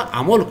যা তারা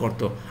আমল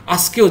করত।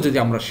 আজকেও যদি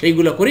আমরা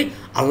সেইগুলো করি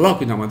আল্লাহ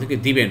কিন্তু আমাদেরকে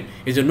দিবেন।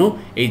 এজন্য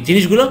এই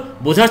জিনিসগুলো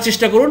বোঝার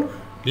চেষ্টা করুন।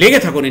 লেগে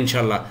থাকুন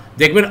ইনশাআল্লাহ,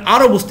 দেখবেন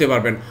আরও বুঝতে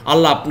পারবেন।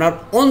 আল্লাহ আপনার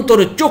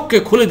অন্তরে চোখকে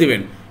খুলে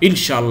দেবেন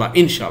ইনশাআল্লাহ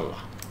ইনশাআল্লাহ।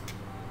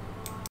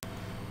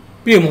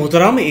 প্রিয়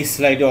মোহতারাম, এই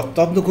স্লাইডে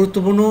অত্যন্ত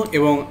গুরুত্বপূর্ণ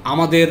এবং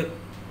আমাদের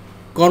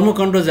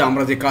কর্মকাণ্ড যে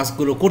আমরা যে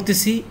কাজগুলো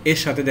করতেছি এর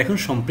সাথে দেখুন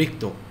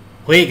সম্পৃক্ত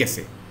হয়ে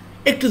গেছে।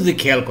 একটু যদি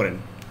খেয়াল করেন,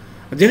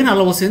 যেখানে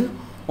আল্লাহ বলছেন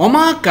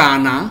অমা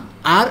কানা,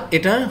 আর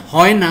এটা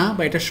হয় না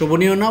বা এটা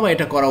শোভনীয় না বা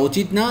এটা করা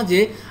উচিত না যে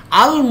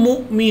আল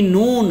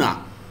মুমিনুনা,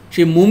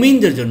 সেই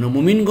মুমিনদের জন্য,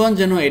 মুমিনগণ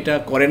যেন এটা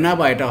করে না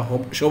বা এটা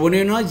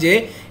শোভনীয় নয় যে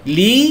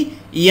লি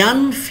ইয়ান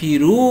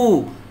ফিরু,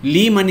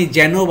 লি মানে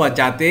যেন বা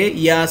যাতে,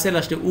 ইয়া আছে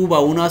লাস্টে উ বা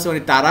উনা আছে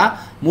মানে তারা,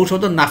 মূল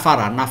শব্দ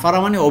নাফারা, নাফারা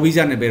মানে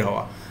অভিযানে বের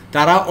হওয়া,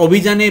 তারা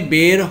অভিযানে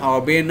বের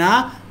হবে না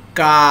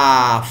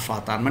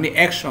কাফাতান মানে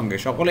একসঙ্গে,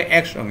 সকলে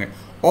একসঙ্গে,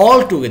 অল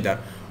টুগেদার।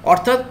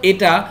 অর্থাৎ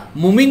এটা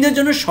মুমিনদের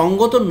জন্য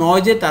সঙ্গত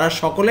নয় যে তারা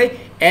সকলে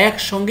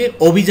একসঙ্গে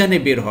অভিযানে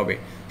বের হবে।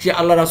 সে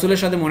আল্লাহ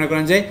রাসূলের সাথে মনে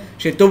করেন যে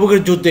সে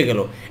তবুকের যুদ্ধে গেল,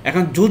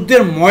 এখন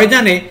যুদ্ধের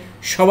ময়দানে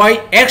সবাই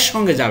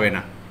একসঙ্গে যাবে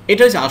না,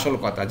 এটা হচ্ছে আসল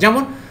কথা।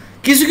 যেমন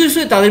কিছু কিছু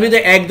তাদের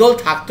ভিতরে একদল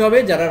থাকতে হবে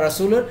যারা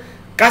রাসূলের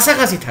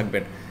কাছাকাছি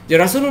থাকবেন, যে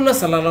রাসূলুল্লাহ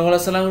সাল্লাল্লাহু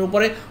আলাইহি সাল্লামের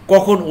উপরে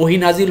কখন ওহী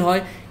নাজিল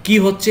হয়, কি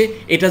হচ্ছে,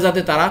 এটা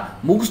যাতে তারা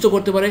মুখস্থ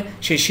করতে পারে,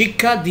 সেই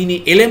শিক্ষা দ্বীনি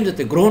এলেম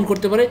যাতে গ্রহণ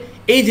করতে পারে,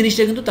 এই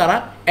জিনিসটা কিন্তু তারা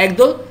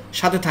একদল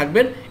সাথে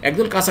থাকবেন,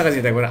 একদল কাছাকাছি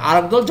থাকবেন, আর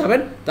একদল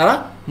যাবেন তারা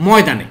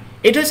ময়দানে।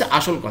 এটা হচ্ছে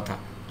আসল কথা।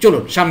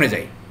 চলুন সামনে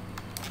যাই।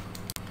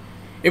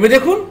 এবার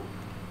দেখুন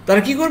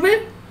তারা কি করবে,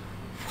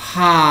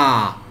 ফা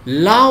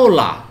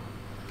লাওলা,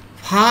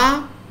 ফা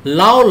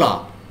লাওলা,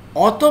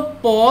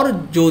 অতঃপর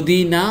যদি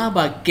না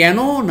বা কেন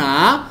না,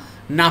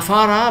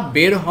 নাফারা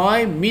বের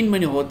হয়, মিন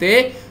মানে হতে,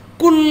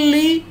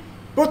 কুল্লি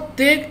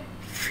প্রত্যেক,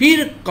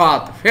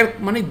 ফিরকাত, ফেরক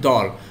মানে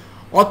দল,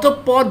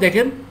 অতঃপর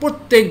দেখেন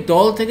প্রত্যেক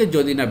দল থেকে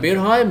যদি না বের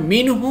হয়,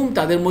 মিনহুম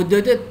তাদের মধ্যে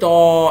হইতে, ত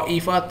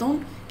ইফাতুন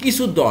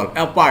কিছু দল,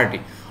 পার্টি,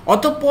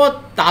 অতঃপর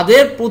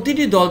তাদের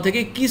প্রতিটি দল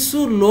থেকে কিছু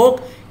লোক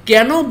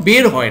কেন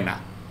বের হয় না,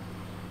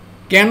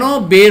 কেন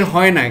বের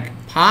হয় না,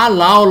 ফা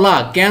লাওলা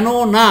কেন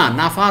না,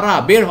 নাফারা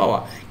বের হওয়া,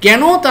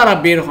 কেন তারা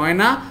বের হয়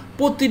না,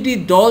 প্রতিটি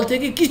দল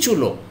থেকে কিছু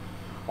লোক,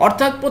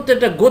 অর্থাৎ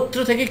প্রত্যেকটা গোত্র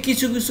থেকে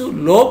কিছু কিছু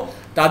লোক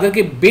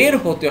তাদেরকে বের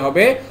হতে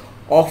হবে।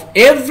 Of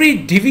every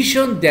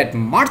division that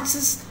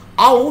marches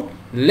out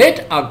late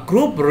a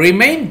group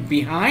remain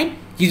behind,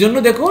 কি জন্য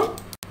দেখুন,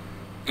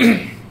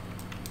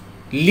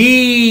 লি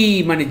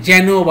মানে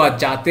যেন বা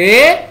যাতে,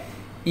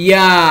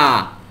 ইয়া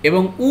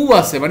এবং উ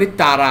আছে মানে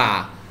তারা,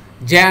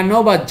 যেন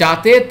বা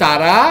যাতে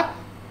তারা,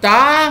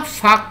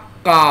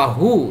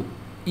 তাফাক্কাহু,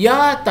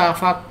 ইয়া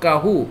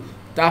তাফাক্কাহু,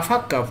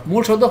 তাফাক্কা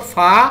মূল শব্দ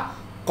ফা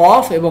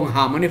কফ এবং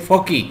হা মানে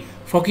ফকি,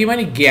 ফকি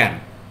মানে জ্ঞান,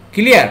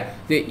 ক্লিয়ার,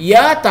 যে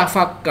ইয়া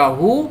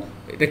তাফাক্কাহু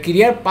এটা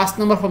ক্লিয়ার 5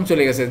 নম্বর ফর্ম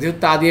চলে গেছে, যেহেতু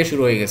তা দিয়ে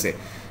শুরু হয়ে গেছে,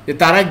 যে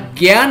তারা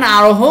জ্ঞান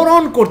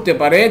আহরণ করতে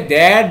পারে,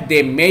 that they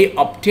May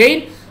obtain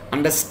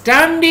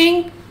understanding,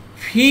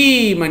 ফি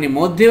মানে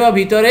মধ্যে বা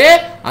ভিতরে,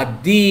 আর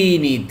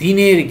দিনই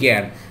দিনের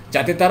জ্ঞান,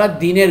 যাতে তারা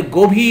দিনের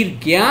গভীর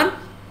জ্ঞান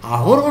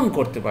আহরণ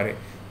করতে পারে,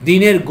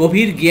 দিনের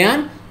গভীর জ্ঞান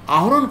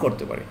আহরণ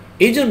করতে পারে।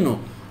 এই জন্য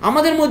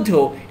আমাদের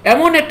মধ্যেও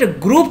এমন একটা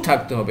গ্রুপ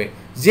থাকতে হবে,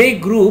 যেই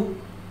গ্রুপ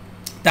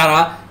তারা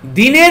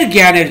দিনের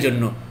জ্ঞানের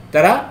জন্য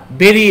তারা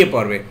বেরিয়ে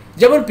পড়বে।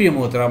 যেমন প্রিয়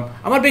মোহতারাম,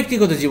 আমার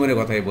ব্যক্তিগত জীবনের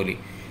কথাই বলি,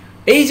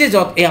 এই যে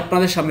এই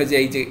আপনাদের সামনে যে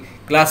এই যে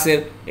ক্লাসের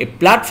এই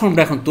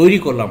প্ল্যাটফর্মটা এখন তৈরি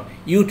করলাম,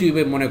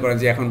 ইউটিউবে মনে করেন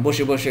যে এখন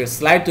বসে বসে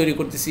স্লাইড তৈরি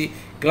করতেছি,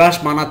 ক্লাস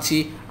বানাচ্ছি,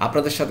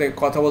 আপনাদের সাথে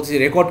কথা বলছি,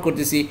 রেকর্ড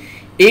করতেছি,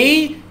 এই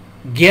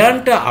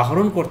জ্ঞানটা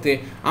আহরণ করতে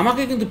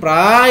আমাকে কিন্তু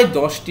প্রায়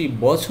 10টি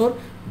বছর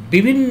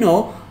বিভিন্ন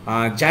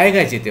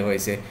জায়গায় যেতে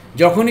হয়েছে।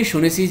 যখনই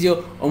শুনেছি যে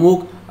অমুক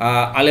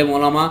আলেম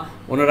ওলামা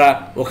ওনারা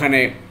ওখানে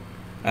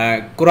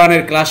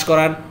কোরআনের ক্লাস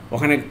করান,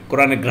 ওখানে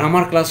কোরআনের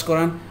গ্রামার ক্লাস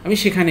করান, আমি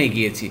সেখানে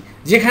গিয়েছি,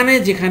 যেখানে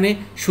যেখানে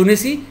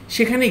শুনেছি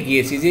সেখানে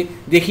গিয়েছি, যে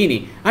দেখিনি।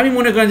 আমি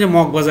মনে করেন যে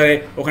মগবাজারে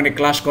ওখানে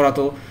ক্লাস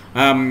করাতো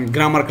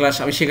গ্রামার ক্লাস,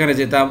 আমি সেখানে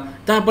যেতাম।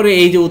 তারপরে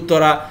এই যে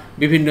উত্তরা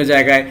বিভিন্ন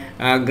জায়গায়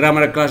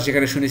গ্রামার ক্লাস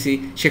যেখানে শুনেছি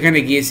সেখানে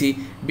গিয়েছি।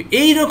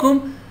 এই রকম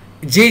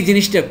যে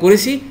জিনিসটা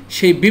করেছি,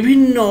 সেই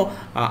বিভিন্ন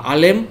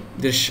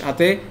আলেমদের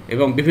সাথে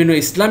এবং বিভিন্ন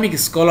ইসলামিক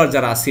স্কলার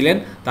যারা ছিলেন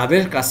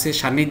তাদের কাছে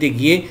সান্নিধ্যে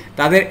গিয়ে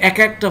তাদের এক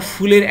একটা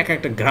ফুলের এক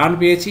একটা ঘ্রাণ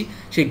পেয়েছি।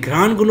 সেই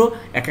ঘ্রাণগুলো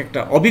এক একটা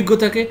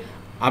অভিজ্ঞতাকে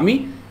আমি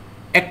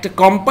একটা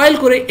কম্পাইল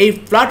করে এই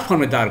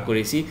প্ল্যাটফর্মে দাঁড়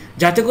করেছি,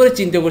 যাতে করে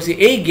চিন্তা করছি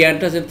এই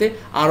জ্ঞানটা যাতে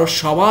আরও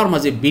সবার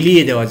মাঝে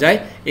বিলিয়ে দেওয়া যায়,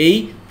 এই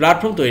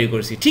প্ল্যাটফর্ম তৈরি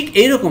করেছি। ঠিক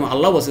এইরকম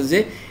আল্লাহ বলছে যে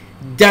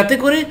যাতে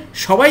করে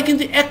সবাই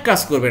কিন্তু এক কাজ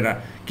করবে না,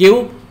 কেউ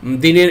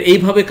দিনের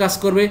এইভাবে কাজ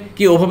করবে,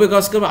 কেউ ওভাবে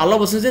কাজ করবে। আল্লাহ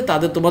বলছে যে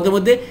তোমাদের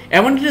মধ্যে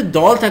এমন একটা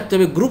দল থাকতে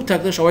হবে, গ্রুপ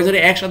থাকতে হবে, সবাই যদি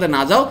একসাথে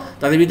না যাও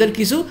তাদের ভিতরে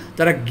কিছু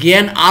তারা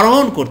জ্ঞান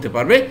আরোহণ করতে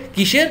পারবে।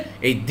 কিসের?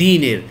 এই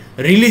দিনের,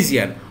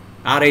 রিলিজিয়ান।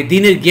 আর এই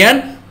দিনের জ্ঞান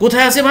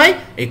কোথায় আছে ভাই?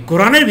 এই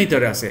কোরআনের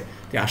ভিতরে আছে।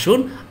 আসুন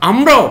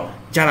আমরাও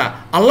যারা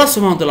আল্লাহ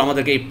সুবহানাহু ওয়া তাআলা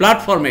আমাদেরকে এই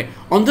প্ল্যাটফর্মে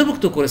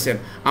অন্তর্ভুক্ত করেছেন,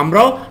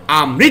 আমরাও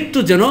আমৃত্যু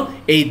যেন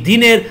এই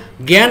দিনের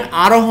জ্ঞান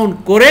আরোহণ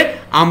করে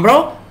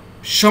আমরাও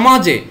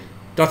সমাজে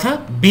তথা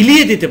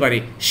বিলিয়ে দিতে পারি,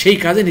 সেই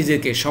কাজে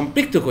নিজেকে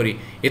সম্পৃক্ত করি।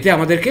 এতে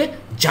আমাদেরকে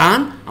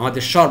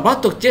আমাদের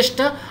সর্বাত্মক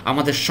চেষ্টা,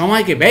 আমাদের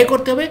সময়কে ব্যয়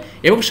করতে হবে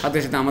এবং সাথে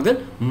সাথে আমাদের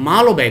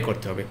মালও ব্যয়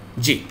করতে হবে।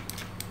 জি,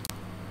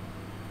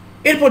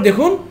 এরপর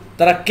দেখুন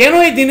তারা কেন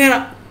এই দিনের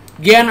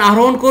জ্ঞান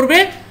আহরণ করবে।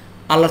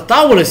 আল্লাহ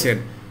তাও বলেছেন,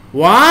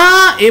 ওয়া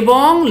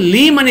এবং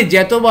লি মানে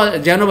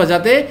যেন বা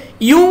যাতে,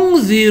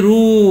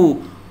 ইউংজিরু,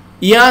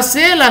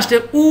 ইয়াসে লাস্টে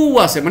উ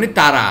আছে মানে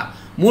তারা,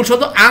 মূল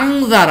শব্দ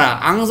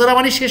আংজারা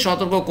মানে সে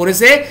সতর্ক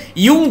করেছে,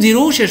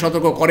 ইউংজিরু সে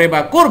সতর্ক করে বা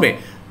করবে।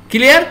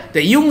 ক্লিয়ার? তো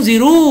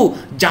ইউংজিরু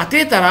যাতে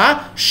তারা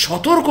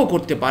সতর্ক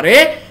করতে পারে,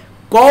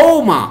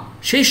 কওমা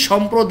সেই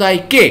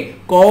সম্প্রদায়কে,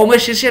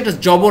 কওমের শেষে একটা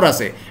জবর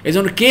আছে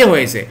এজন্য কে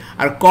হয়েছে,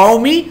 আর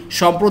কওমি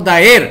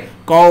সম্প্রদায়ের,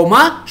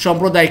 কওমা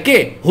সম্প্রদায়কে,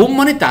 হুম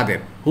মানে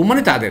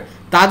তাদের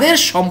তাদের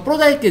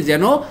সম্প্রদায়কে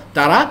যেন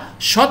তারা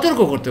সতর্ক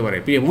করতে পারে।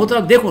 প্রিয়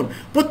মোহতারাম, দেখুন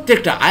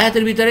প্রত্যেকটা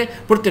আয়াতের ভিতরে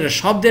প্রত্যেকটা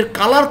শব্দের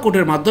কালার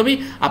কোডের মাধ্যমেই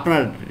আপনারা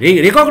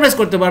রেকগনাইজ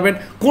করতে পারবেন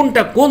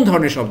কোনটা কোন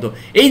ধরনের শব্দ।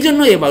 এই জন্য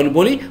এবার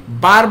বলি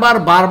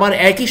বারবার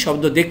একই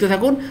শব্দ দেখতে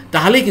থাকুন,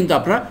 তাহলেই কিন্তু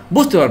আপনারা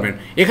বুঝতে পারবেন।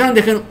 এখানে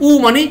দেখেন উ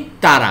মানে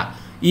তারা,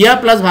 ইয়া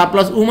প্লাস ভাব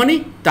প্লাস উ মানে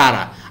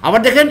তারা। আবার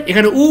দেখেন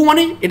এখানে উ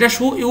মানে এটা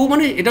উ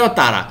মানে এটাও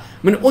তারা,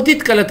 মানে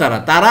অতীতকালে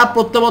তারা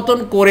প্রত্যাবর্তন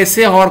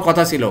করেছে, হওয়ার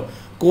কথা ছিল,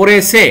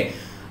 করেছে।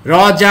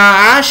 রজা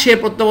সে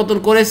প্রত্যাবর্তন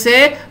করেছে,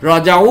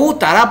 রজাউ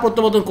তারা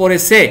প্রত্যাবর্তন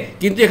করেছে,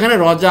 কিন্তু এখানে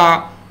রজা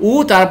উ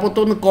তারা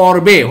প্রত্যাবর্তন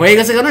করবে হয়ে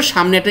গেছে কেন,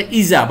 সামনে একটা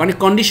ইজা মানে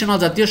কন্ডিশনাল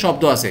জাতীয়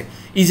শব্দ আছে।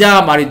 ইজা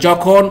মানে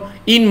যখন,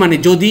 ইন মানে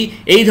যদি,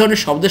 এই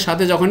ধরনের শব্দের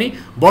সাথে যখনই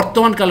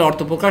বর্তমানকালে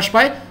অর্থ প্রকাশ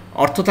পায়,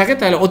 অর্থ থাকে,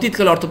 তাহলে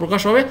অতীতকালে অর্থ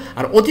প্রকাশ হবে,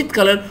 আর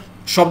অতীতকালের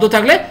শব্দ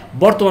থাকলে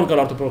বর্তমানকালে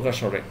অর্থ প্রকাশ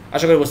হবে।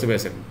 আশা করি বুঝতে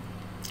পেরেছেন।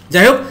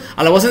 যাই হোক,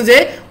 আল্লাহ বলছেন যে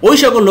ওই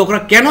সকল লোকরা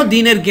কেন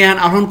দিনের জ্ঞান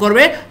আহরণ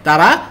করবে,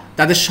 তারা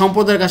তাদের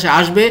সম্প্রদায়ের কাছে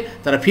আসবে,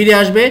 তারা ফিরে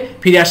আসবে,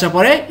 ফিরে আসার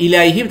পরে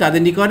ইলাইহিম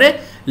তাদের নিকটে,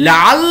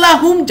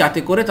 লাআল্লাহুম যাতে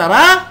করে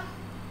তারা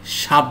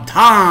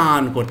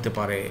সাবধান করতে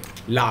পারে,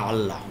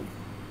 লাআল্লাহুম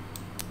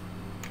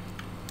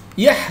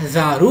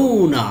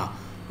ইয়াহজারুনা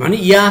মানে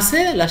ইয়া আছে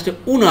লাস্টে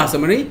উনা আছে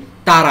মানে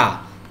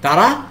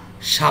তারা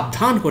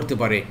সাবধান করতে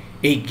পারে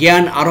এই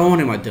জ্ঞান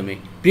আরোহণের মাধ্যমে।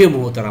 প্রিয়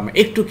মোহতারাম,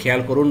 একটু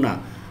খেয়াল করুন না,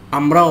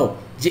 আমরাও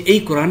যে এই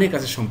কোরআনের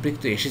কাছে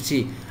সম্পৃক্ত এসেছি,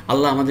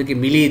 আল্লাহ আমাদেরকে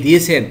মিলিয়ে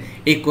দিয়েছেন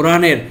এই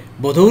কোরআনের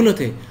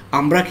বদৌলতে,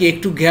 আমরা কি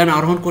একটু জ্ঞান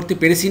আরোহণ করতে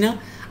পেরেছি না?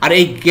 আর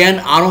এই জ্ঞান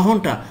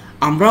আরোহণটা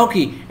আমরাও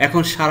কি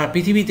এখন সারা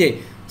পৃথিবীতে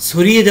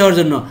ছড়িয়ে দেওয়ার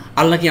জন্য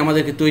আল্লাহ কি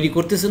আমাদেরকে তৈরি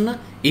করতেছেন না?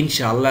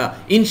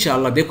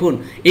 ইনশাআল্লাহ দেখুন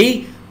এই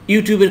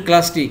ইউটিউবের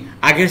ক্লাসটি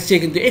আগের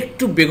চেয়ে কিন্তু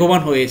একটু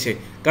বেগবান হয়েছে,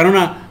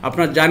 কেননা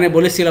আপনার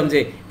বলেছিলাম যে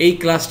এই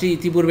ক্লাসটি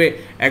ইতিপূর্বে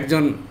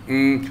একজন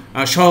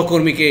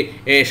সহকর্মীকে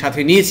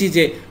সাথে নিয়েছি,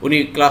 যে উনি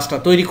ক্লাসটা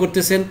তৈরি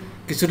করতেছেন,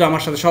 কিছুটা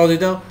আমার সাথে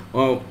সহযোগিতা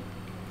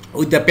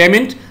উইথ দ্য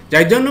পেমেন্ট,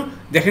 যার জন্য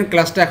দেখেন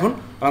ক্লাসটা এখন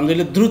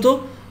আলহামদুলিল্লাহ দ্রুত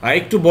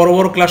একটু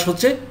বড় ক্লাস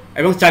হচ্ছে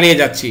এবং চালিয়ে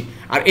যাচ্ছি।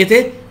 আর এতে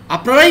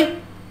আপনারাই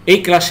এই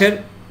ক্লাসের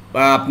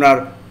আপনার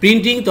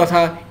প্রিন্টিং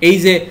তথা এই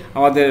যে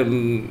আমাদের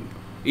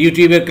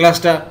ইউটিউবের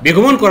ক্লাসটা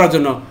বেগমন করার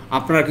জন্য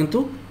আপনারা কিন্তু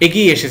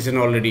এগিয়ে এসেছেন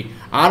অলরেডি,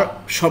 আর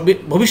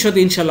ভবিষ্যতে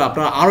ইনশাল্লাহ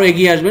আপনারা আরও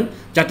এগিয়ে আসবেন,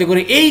 যাতে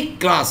করে এই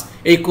ক্লাস,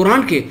 এই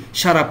কোরআনকে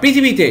সারা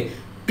পৃথিবীতে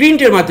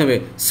প্রিন্টের মাধ্যমে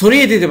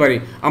ছড়িয়ে দিতে পারি।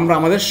 আমরা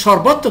আমাদের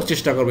সর্বাত্মক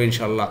চেষ্টা করবো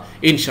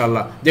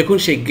ইনশাল্লাহ। দেখুন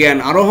সেই জ্ঞান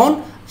আরোহণ,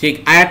 সেই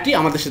আয়াতটি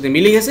আমাদের সাথে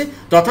মিলে গেছে,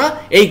 তথা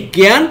এই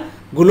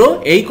জ্ঞানগুলো,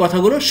 এই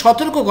কথাগুলো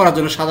সতর্ক করার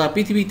জন্য সারা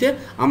পৃথিবীতে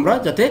আমরা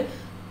যাতে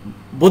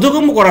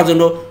বোধগম্য করার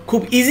জন্য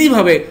খুব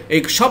ইজিভাবে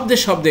এই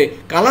শব্দে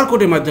কালার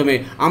কোডের মাধ্যমে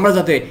আমরা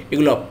যাতে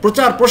এগুলো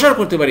প্রসার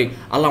করতে পারি,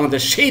 আল্লাহ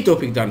আমাদের সেই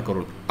তৌফিক দান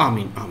করুন।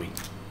 আমিন।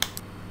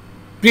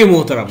 প্রিয়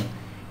মোহতারাম,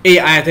 এই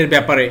আয়াতের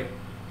ব্যাপারে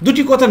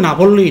দুটি কথা না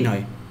বললেই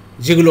নয়,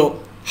 যেগুলো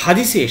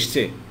হাদিসে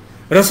এসছে।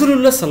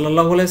 রাসূলুল্লাহ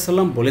সাল্লাল্লাহু আলাইহি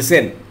সাল্লাম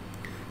বলেছেন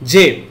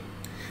যে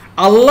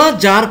আল্লাহ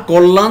যার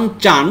কল্যাণ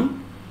চান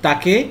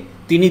তাকে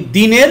তিনি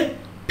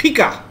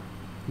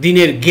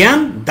দিনের জ্ঞান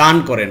দান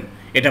করেন।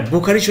 এটা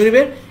বুখারী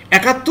শরীফের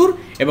 ৭১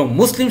 এবং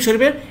মুসলিম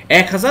শরীফের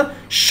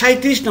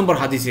 1037 নম্বর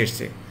হাদিসে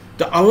এসছে।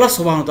 তো আল্লাহ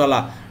সুবহানাহু ওয়া তাআলা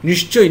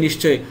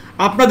নিশ্চয়ই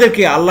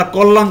আপনাদেরকে আল্লাহ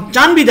কল্যাণ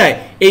চান বিদায়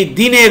এই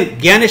দিনের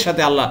জ্ঞানের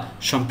সাথে আল্লাহ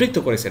সম্পৃক্ত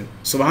করেছেন।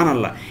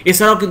 সুবহানাল্লাহ।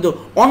 এছাড়াও কিন্তু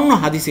অন্য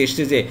হাদিসে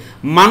এসছে যে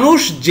মানুষ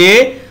যে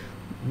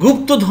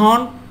গুপ্তধন,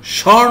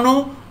 স্বর্ণ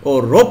ও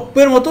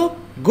রৌপ্যের মতো,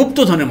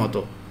 গুপ্তধনের মতো,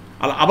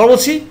 আবার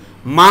বলছি,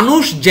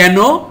 মানুষ যেন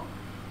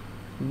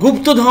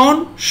গুপ্তধন,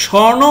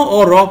 স্বর্ণ ও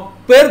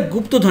রৌপ্যের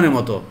গুপ্তধনের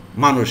মতো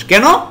মানুষ।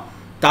 কেন?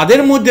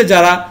 তাদের মধ্যে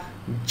যারা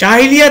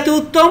জাহিলিয়াতে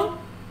উত্তম,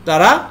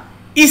 তারা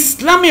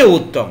ইসলামেও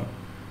উত্তম,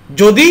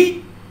 যদি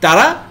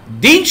তারা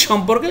দিন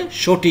সম্পর্কে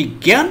সঠিক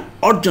জ্ঞান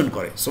অর্জন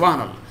করে।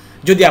 সুবহানাল্লাহ।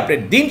 যদি আপনি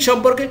দিন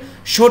সম্পর্কে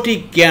সঠিক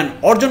জ্ঞান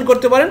অর্জন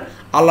করতে পারেন,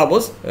 আল্লাহ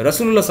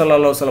রাসূলুল্লাহ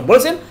সাল্লাল্লাহু আলাইহি ওয়াসাল্লাম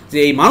বলেছেন যে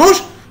এই মানুষ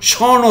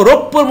স্বর্ণ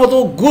রৌপ্যের মতো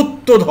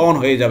গুপ্তধন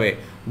হয়ে যাবে।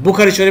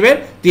 বুখারী শরীফের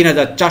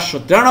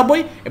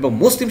 3493 এবং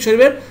মুসলিম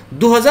শরীফের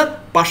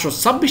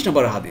 2526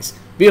 নম্বর হাদিস।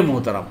 প্রিয়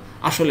মুহতারাম,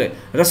 আসলে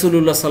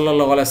রাসূলুল্লাহ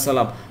সাল্লাল্লাহু আলাইহি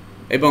ওয়াসাল্লাম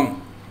এবং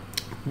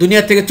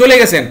দুনিয়া থেকে চলে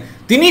গেছেন,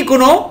 তিনি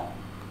কোনো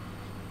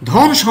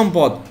ধন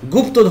সম্পদ,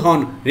 গুপ্তধন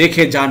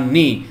রেখে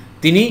যাননি,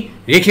 তিনি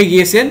রেখে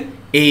গিয়েছেন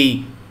এই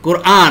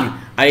কোরআন।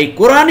 আর এই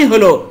কোরআনই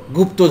হলো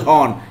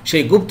গুপ্তধন।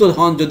 সেই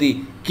গুপ্তধন যদি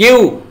কেউ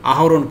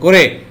আহরণ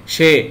করে,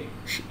 সে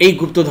এই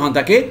গুপ্তধন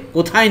তাকে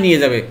কোথায় নিয়ে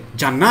যাবে?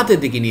 জান্নাতের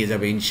দিকে নিয়ে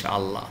যাবে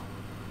ইনশাআল্লাহ।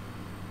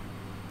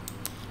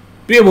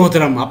 প্রিয়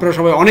মোহতারাম, আপনারা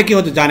সবাই অনেকেই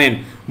হয়তো জানেন,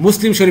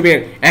 মুসলিম শরীফের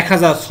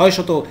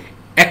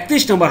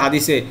 1631 নম্বর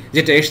হাদিসে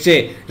যেটা এসছে,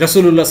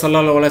 রাসূলুল্লাহ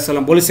সাল্লাল্লাহু আলাইহি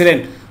সাল্লাম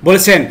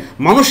বলেছেন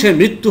মানুষের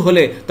মৃত্যু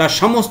হলে তার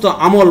সমস্ত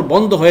আমল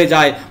বন্ধ হয়ে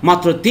যায়,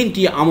 মাত্র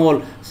 3টি আমল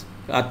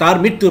তার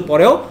মৃত্যুর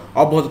পরেও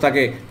অব্যাহত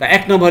থাকে। তা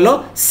 1 নম্বর হলো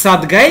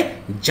সাদগায়ে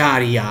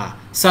জারিয়া।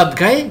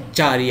 সাদগায়ে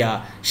জারিয়া,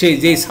 সেই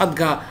যেই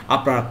সাদগা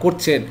আপনারা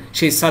করছেন,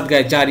 সেই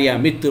সাদগায়ে জারিয়া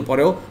মৃত্যুর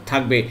পরেও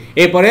থাকবে।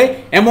 এরপরে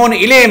এমন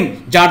ইলম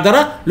যার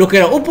দ্বারা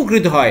লোকেরা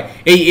উপকৃত হয়,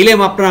 এই ইলম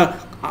আপনারা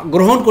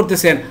গ্রহণ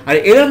করতেছেন, আর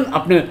ইলম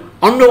আপনি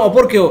অন্য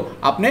অপরকেও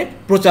আপনি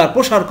প্রচার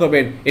প্রসার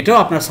করবেন, এটাও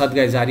আপনার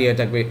সাদগায়ে জারিয়া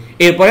থাকবে।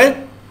 এরপরে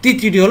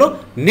তৃতীয়টি হলো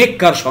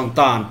নেককার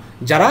সন্তান,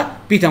 যারা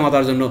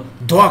পিতামাতার জন্য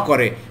দোয়া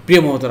করে।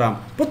 প্রিয় মোহতারাম,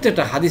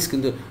 প্রত্যেকটা হাদিস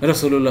কিন্তু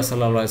রাসূলুল্লাহ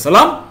সাল্লাল্লাহু আলাইহি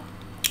সাল্লাম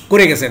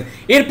করে গেছেন।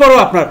 এরপরও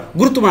আপনার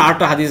গুরুত্বপূর্ণ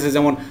 8টা হাদিস আছে,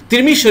 যেমন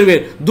তিরমিজি শরীফের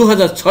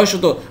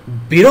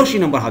 2682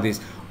 নম্বর হাদিস।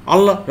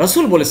 আল্লাহ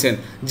রাসূল বলেছেন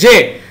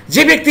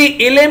যে ব্যক্তি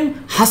ইলম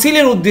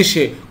হাসিলের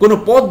উদ্দেশ্যে কোনো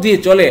পথ দিয়ে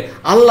চলে,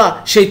 আল্লাহ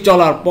সেই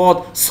চলার পথ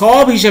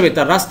সওয়াব হিসেবে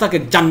তার রাস্তাকে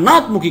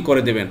জান্নাতমুখী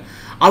করে দেবেন।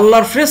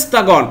 আল্লাহর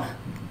ফেরেশতাগণ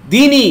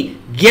দ্বীনি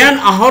জ্ঞান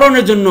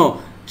আহরণের জন্য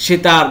সে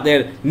তাদের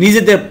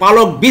নিজেদের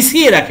পালক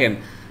বিছিয়ে রাখেন।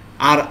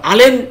 আর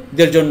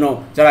আলেমদের জন্য,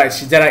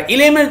 যারা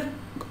ইলমের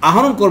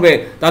আহরণ করবে,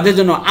 তাদের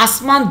জন্য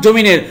আসমান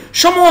জমিনের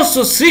সমস্ত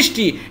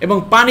সৃষ্টি এবং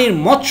পানির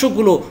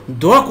মৎস্যগুলো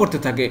দোয়া করতে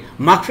থাকে,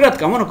 মাগফিরাত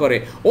কামনা করে।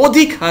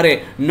 অধিক হারে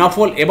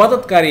নফল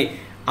ইবাদতকারী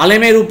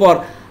আলেমের উপর,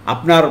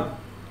 আপনার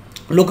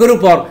লোকের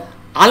উপর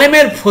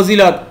আলেমের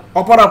ফজিলত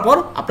অপরাপর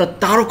আপনার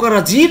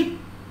তারকারাজির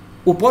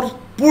উপর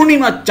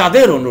পূর্ণিমার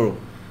চাঁদের অনুরূপ।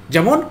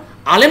 যেমন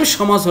আলেম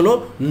সমাজ হলো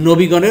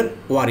নবীগণের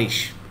ওয়ারিশ।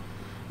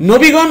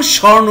 নবীগণ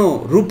স্বর্ণ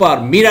রূপার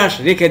মিরাস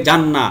রেখে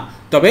যান না,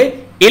 তবে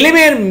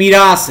ইলমের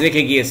মিরাস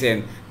রেখে গিয়েছেন।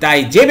 তাই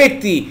যে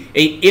ব্যক্তি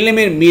এই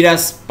ইলমের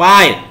মিরাস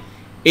পায়,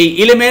 এই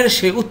ইলমের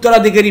সে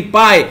উত্তরাধিকারী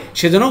পায়,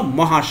 সে যেন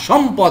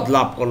মহাসম্পদ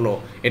লাভ করলো।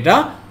 এটা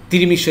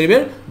তিরমিজি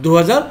শরীফের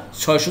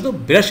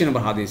 2682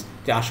 নম্বর হাদিস।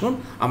 যে আসুন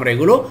আমরা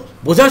এগুলো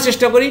বোঝার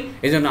চেষ্টা করি।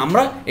 এই জন্য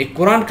আমরা এই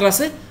কোরআন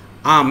ক্লাসে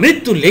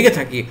মৃত্যু লেগে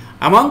থাকি,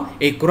 এবং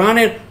এই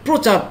কোরআনের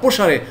প্রচার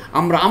প্রসারে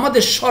আমরা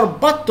আমাদের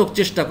সর্বাত্মক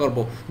চেষ্টা করব,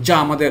 যা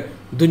আমাদের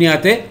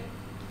দুনিয়াতে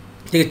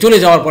থেকে চলে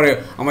যাওয়ার পরে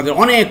আমাদের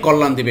অনেক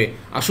কল্যাণ দেবে।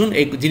 আসুন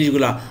এই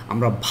জিনিসগুলো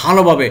আমরা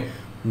ভালোভাবে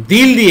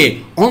দিল দিয়ে,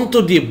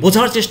 অন্তর দিয়ে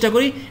বোঝার চেষ্টা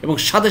করি, এবং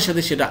সাথে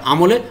সাথে সেটা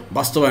আমলে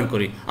বাস্তবায়ন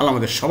করি। আল্লাহ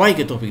আমাদের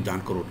সবাইকে তৌফিক দান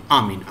করুন।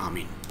 আমিন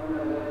আমিন।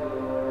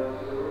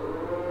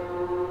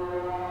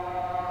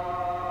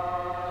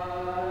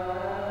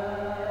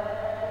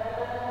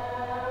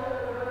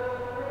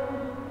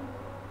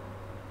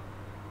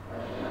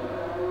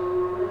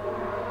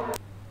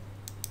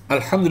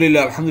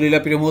 আলহামদুলিল্লাহ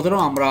আলহামদুলিল্লাহ। প্রিয়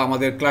মোহতারাম, আমরা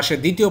আমাদের ক্লাসের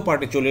দ্বিতীয়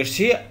পার্টে চলে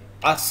এসেছি।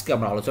 আজকে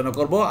আমরা আলোচনা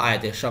করব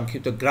আয়াতের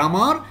সংক্ষিপ্ত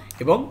গ্রামার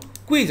এবং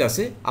কুইজ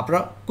আছে। আপনারা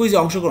কুইজে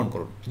অংশগ্রহণ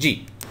করুন। জি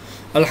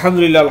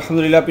আলহামদুলিল্লাহ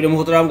আলহামদুলিল্লাহ। প্রিয়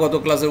মোহতারাম, গত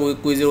ক্লাসের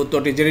কুইজের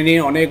উত্তরটি জেনে নিন।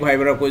 অনেক ভাই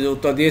বোনেরা কুইজের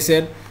উত্তর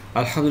দিয়েছেন,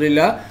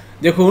 আলহামদুলিল্লাহ।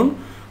 দেখুন,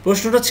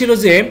 প্রশ্নটা ছিল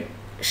যে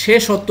সে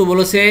সত্য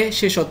বলেছে,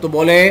 সে সত্য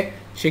বলে,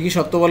 সে কি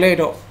সত্য বলে?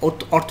 এটা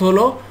অর্থ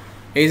হলো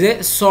এই যে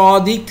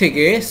সদিক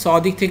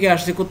থেকে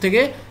আসছে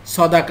কোত্থেকে?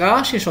 সদাকা,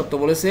 সে সত্য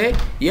বলেছে।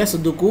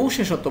 ইয়াসদুকু,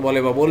 সে সত্য বলে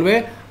বা বলবে।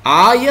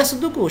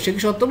 ইয়াসদুকু, সে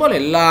কি সত্য বলে?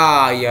 লা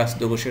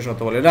ইয়াসদুকু, সে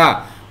সত্য বলে না।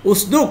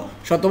 উসদুক,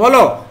 সত্য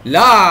বলো।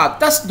 লা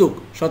তাসদুক,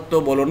 সত্য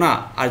বলো না।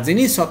 আর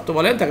যিনি সত্য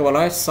বলেন তাকে বলা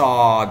হয়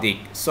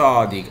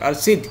সাদিক আর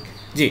সিদ্ক।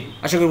 জি,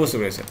 আশা করি বুঝতে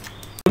পেরেছেন।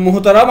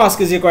 মুহতারাম,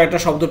 আজকে যে কয়েকটা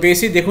শব্দ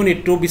পেয়েছি, দেখুন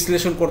একটু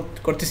বিশ্লেষণ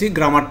করতেছি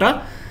গ্রামারটা।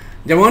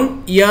 যেমন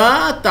ইয়া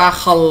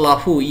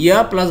তাখাল্লাফু, ইয়া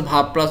প্লাস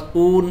ভাব প্লাস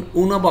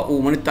উনা বা উ,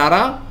 মানে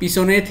তারা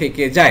পিছনে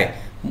থেকে যায়।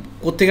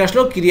 কোথেকে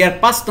আসলো? ক্রিয়ার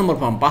 5 নম্বর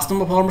ফর্ম। 5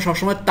 নম্বর ফর্ম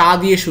সবসময় তা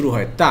দিয়ে শুরু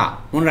হয়। তা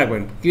মনে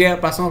রাখবেন, ক্রিয়ার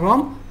 5 নম্বর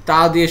ফর্ম তা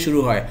দিয়ে শুরু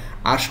হয়।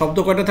 আর শব্দ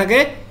কয়টা থাকে?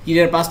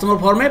 ক্রিয়ার 5 নম্বর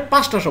ফর্মে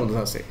 5টা শব্দ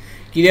আছে।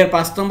 ক্রিয়ার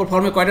 5 নম্বর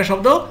ফর্মে কয়টা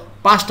শব্দ?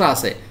 5টা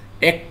আছে।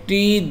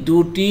 1টি,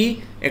 2টি,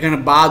 এখানে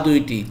বা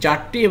 2টি,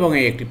 4টি এবং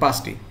এই 1টি,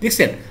 5টি।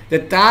 দেখছেন যে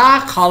তা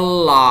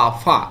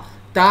খাল্লাফা,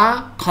 তা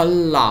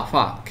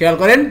খাল্লাফা, খেয়াল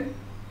করেন।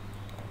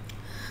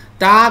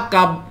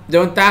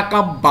 যেমন তা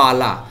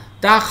কাব্বালা,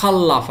 তা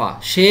খাল্লাফা,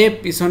 সে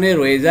পিছনে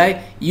রয়ে যায়।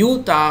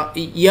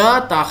 ইয়া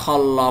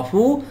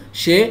তাখাল্লাফু,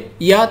 সে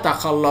ইয়া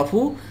তাখাল্লাফু,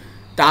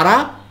 তারা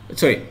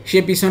সে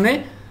পিছনে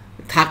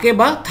থাকে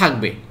বা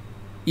থাকবে।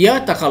 ইয়া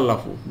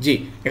তাখাল্লাফু। জি,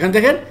 এখান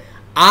দেখেন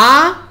আ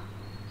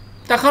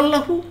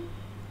তাখাল্লাফু,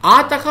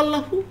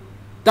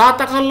 তা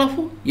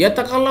তাখাল্লাফু, ইয়া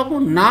তাখাল্লাফু,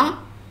 না,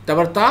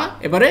 তারপর তা,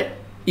 এবারে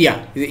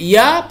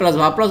ইয়া প্লাস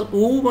ভা প্লাস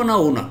উ না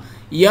উ না,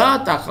 ইয়া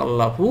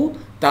তাখাল্লাফু,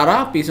 তারা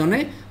পিছনে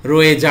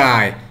রয়ে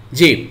যায়।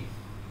 জি,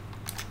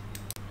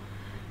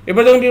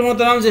 এবার যখন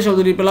বিমতারাম যে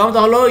শব্দটি পেলাম তা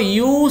হলো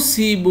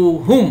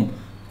ইউসিবুহুম।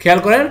 খেয়াল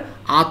করেন,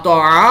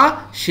 আতআ,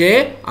 সে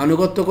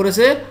আনুগত্য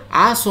করেছে।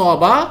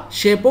 আসবা,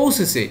 সে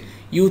পৌঁছেছে।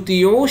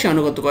 ইউতিউ সে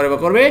আনুগত্য করে বা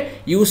করবে,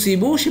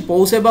 ইউসিবু সে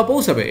পৌঁছায় বা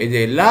পৌঁছাবে। এই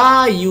যে লা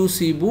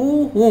ইউসিবু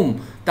হুম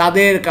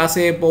তাদের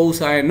কাছে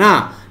পৌঁছায় না,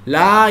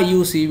 লা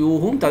ইউসিবু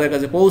হুম তাদের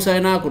কাছে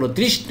পৌঁছায় না কোনো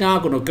তৃষ্ণা,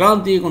 কোনো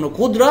ক্লান্তি, কোনো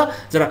ক্ষুদ্রা,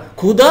 যারা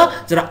ক্ষুধা,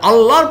 যারা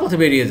আল্লাহর পথে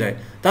বেরিয়ে যায়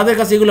তাদের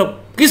কাছে এগুলো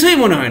কিছুই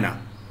মনে হয় না।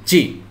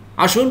 জি,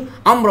 আসুন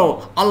আমরাও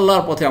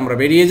আল্লাহর পথে আমরা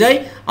বেরিয়ে যাই,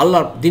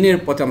 আল্লাহর দিনের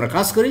পথে আমরা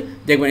কাজ করি,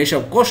 দেখবেন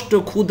এসব কষ্ট,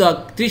 ক্ষুধা,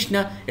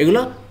 তৃষ্ণা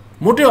এগুলো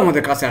মোটেও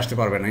আমাদের কাছে আসতে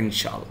পারবে না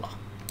ইনশাআল্লাহ।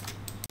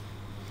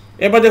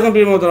 এবার দেখুন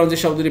প্রিয় মোহতারাম যে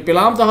শব্দটি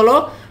পেলাম তা হলো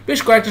বেশ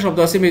কয়েকটা শব্দ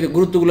আছে, আমি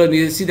গুরুত্বগুলো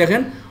নিয়েছি।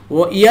 দেখেন ও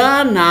ইয়া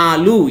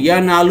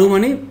নালু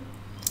মানে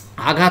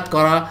আঘাত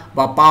করা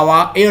বা পাওয়া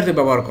এই অর্থে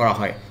ব্যবহার করা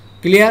হয়।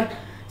 ক্লিয়ার?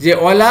 যে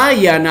ওয়ালা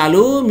ইয়া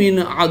নালু মিন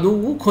আদু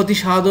ক্ষতি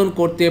সাধন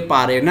করতে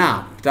পারে না,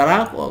 তারা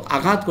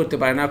আঘাত করতে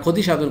পারে না,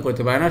 ক্ষতি সাধন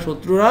করতে পারে না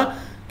শত্রুরা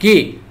কি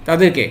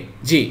তাদেরকে,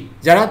 জি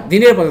যারা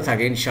দিনের পথে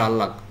থাকে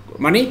ইনশাআল্লাহ,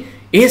 মানে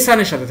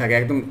ইহসানের সাথে থাকে,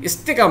 একদম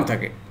ইস্তেকাম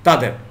থাকে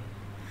তাদের।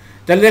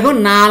 তাহলে দেখুন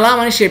নালা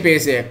মানে সে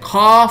পেয়েছে,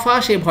 খফা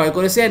সে ভয়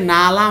করেছে,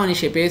 নালা মানে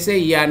সে পেয়েছে,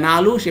 ইয়া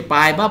নালু সে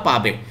পায় বা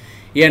পাবে,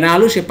 ইয়া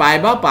নালু সে পায়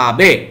বা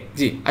পাবে।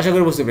 জি, আশা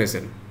করি বুঝতে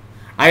পেরেছেন।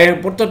 আর এর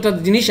প্রত্যেকটা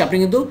জিনিস আপনি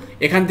কিন্তু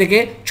এখান থেকে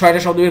 6টা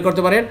শব্দ বের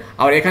করতে পারেন,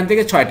 আর এখান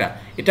থেকে 6টা।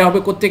 এটা হবে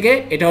কোত্থেকে?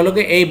 এটা হলো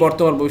কি এই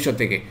বর্তমান ভবিষ্যৎ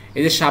থেকে,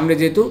 এই যে সামনে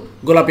যেহেতু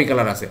গোলাপি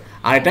কালার আছে,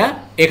 আর এটা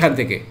এখান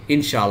থেকে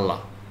ইনশাআল্লাহ।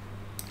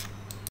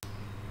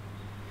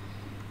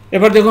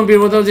 এবার দেখুন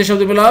প্রিয়বন্ধু যে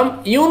শব্দ পেলাম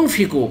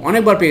ইউনফিকু,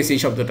 অনেকবার পেয়েছি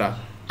এই শব্দটা,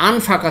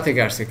 আনফাকা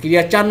থেকে আসছে,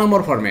 ক্রিয়া 4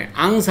 নম্বর ফর্মে।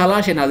 আং ঝালা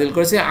সে নাজিল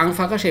করেছে, আং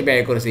ফাঁকা সে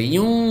ব্যয় করেছে,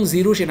 ইউং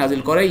জিরু সে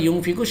নাজিল করে, ইউং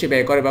ফিকু সে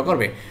ব্যয় করে বা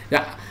করবে।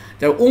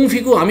 উং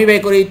ফিকু আমি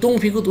ব্যয় করি, তুং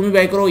ফিকু তুমি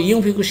ব্যয় করো, ইউং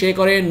ফিকু সে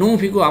করে, নুং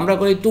ফিকু আমরা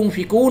করি, তুং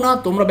ফিকু না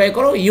তোমরা ব্যয়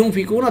করো, ইউং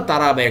ফিকু না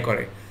তারা ব্যয়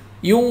করে,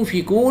 ইউং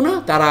ফিকু না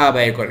তারা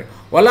ব্যয় করে,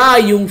 ওলা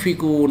ইউং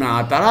ফিকু না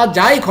তারা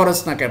যাই খরচ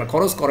না কেন,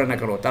 খরচ করে না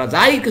কেন, তারা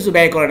যাই কিছু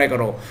ব্যয় করে না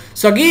কেন,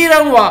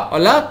 সগীরাং ওয়া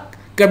ওলা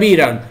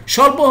কবিরাং,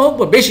 স্বল্প হোক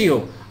বা বেশি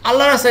হোক,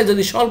 আল্লাহর রাস্তায়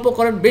যদি স্বল্প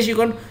করেন বেশি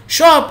করেন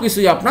সব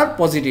কিছুই আপনার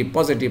পজিটিভ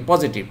পজিটিভ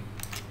পজিটিভ।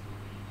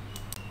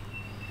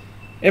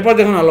 এরপর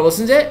দেখুন আল্লাহ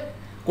বলছেন যে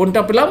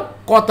কোনটা পেলাম,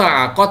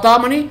 কথা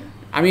মানে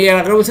আমি এর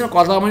আগে বলছিলাম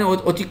কথা মানে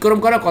অতিক্রম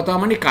করা, কথা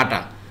মানে কাটা,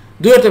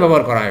 দুই অর্থে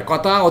ব্যবহার করা হয়।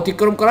 কথা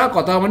অতিক্রম করা,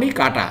 কথা মানে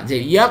কাটা। যে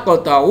ইয়া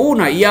কথা উ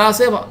না, ইয়া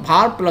আছে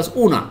ভার প্লাস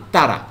উ না,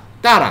 তারা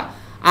তারা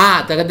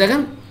তাকে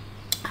দেখেন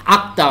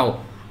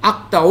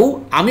আক্তাউ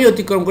আমি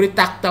অতিক্রম করি,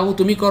 তাক্তাউ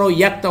তুমি করো,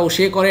 ইয়াক্তাউ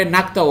সে করে,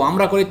 নাক্তাউ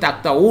আমরা করি,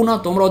 তাক্তাউ না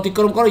তোমরা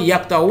অতিক্রম করো,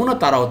 ইয়াক্তাউ না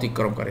তারা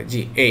অতিক্রম করে।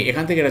 জি,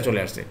 এখান থেকে এটা চলে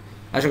আসছে,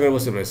 আশা করি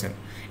বুঝতে পেরেছেন।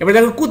 এবার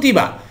দেখো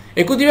কুতিবা,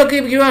 এই কুতিবা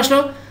কীভাবে আসলো?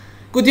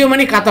 কুতিবা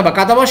মানে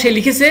কাতাবা সে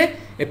লিখেছে,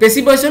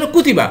 পেসিভ ভয়েস হলো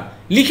কুতিবা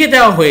লিখে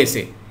দেওয়া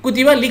হয়েছে,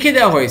 কুতিবা লিখে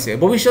দেওয়া হয়েছে,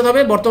 ভবিষ্যৎ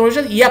হবে বর্তমান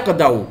ভবিষ্যৎ,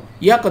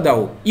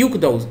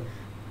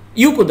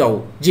 ইউকদাউ।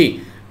 জি,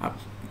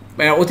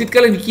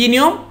 অতীতকালে কী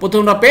নিয়ম?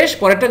 প্রথমটা পেশ,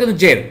 পরেরটা কিন্তু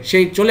জের,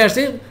 সেই চলে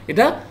আসছে,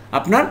 এটা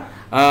আপনার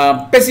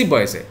পেসিভ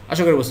ভয়েসে,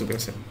 আশা করি বুঝতে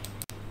পেরেছেন।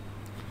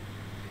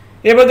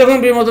 এবার দেখুন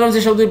প্রিয়মতরাম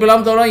যে শব্দ পেলাম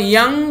তোমরা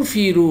ইয়াং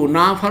ফিরু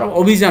না ফারা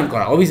অভিযান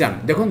করা, অভিযান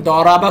দেখুন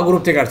দরাবা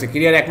গ্রুপ থেকে আসছে,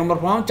 ক্রিয়ার 1 নম্বর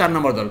ফর্ম 4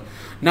 নম্বর দল।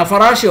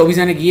 নাফারা সে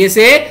অভিযানে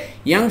গিয়েছে,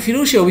 ইয়াং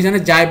ফিরু সে অভিযানে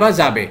যায় বা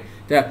যাবে।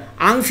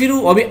 আং ফিরু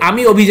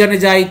আমি অভিযানে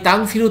যাই, তাং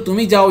ফিরু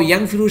তুমি যাও,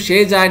 ইয়াং ফিরু সে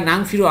যায়, নাং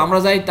ফিরু আমরা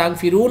যাই, তাং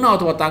ফিরু না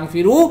অথবা তাং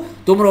ফিরু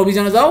তোমরা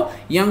অভিযানে যাও,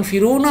 ইয়াং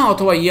ফিরু না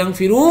অথবা ইয়াং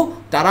ফিরু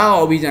তারা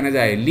অভিযানে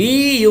যায়, লি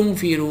ইউং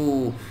ফিরু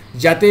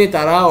যাতে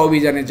তারা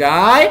অভিযানে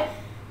যায়,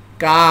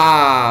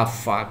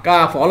 কাফা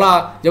ওলা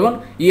যেমন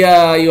ইয়া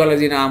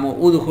ইউলাযিনা আমু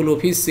উদখুলু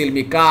ফিস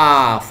সিলমি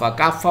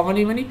কাফা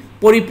মানে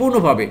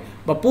পরিপূর্ণভাবে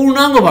বা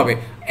পূর্ণাঙ্গভাবে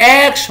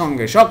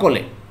একসঙ্গে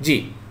সকলে। জি,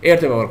 এর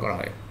অর্থে ব্যবহার করা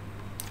হয়।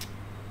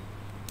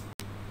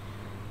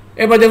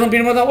 এবার দেখুন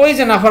প্রিয়মতা ওই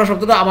যে নাফারা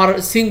শব্দটা আমার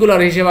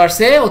সিঙ্গুলার হিসেবে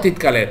আসছে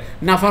অতীতকালের,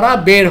 নাফারা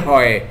বের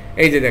হয়,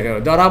 এই যে দেখেন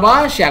দরাবা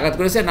সে আঘাত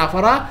করেছে,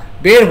 নাফারা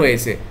বের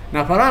হয়েছে,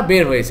 নাফারা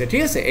বের হয়েছে,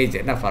 ঠিক আছে, এই যে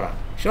নাফারা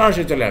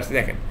সরাসরি চলে আসছে।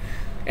 দেখেন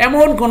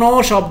এমন কোনো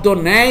শব্দ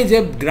নেই যে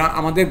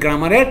আমাদের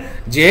গ্রামারের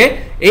যে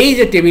এই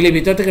যে টেবিলের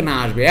ভিতর থেকে না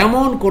আসবে,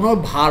 এমন কোনো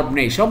ভার্ব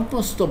নেই,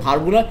 সমস্ত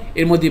ভার্বগুলো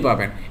এর মধ্যেই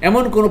পাবেন।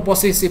 এমন কোনো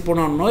পসেসিভ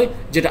প্রোনাউন নয়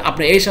যেটা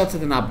আপনি এর সাথে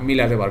না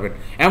মিলাতে পারবেন,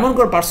 এমন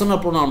কোনো পার্সোনাল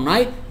প্রোনাউন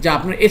নাই যা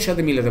আপনার এর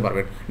সাথে মিলাতে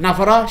পারবেন।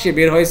 নাফারা সে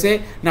বের হয়েছে,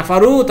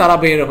 নাফারু তারা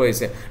বের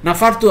হয়েছে,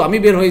 নাফারতু আমি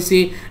বের হয়েছি,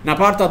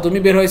 নাফারতা তুমি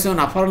বের হয়েছো,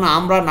 নাফার না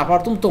আমরা,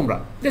 নাফারতুম তোমরা।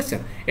 দেখছেন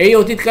এই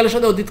অতীতকালের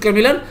সাথে অতীতকাল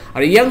মিলান,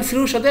 আর ইয়াং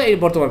ফিরুর সাথে এই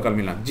বর্তমানকাল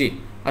মিলান। জি,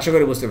 আশা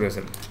করি বুঝতে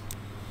পেরেছেন।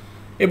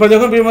 এবার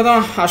দেখুন প্রিয়মতা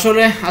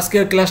আসলে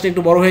আজকের ক্লাসটা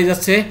একটু বড় হয়ে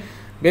যাচ্ছে,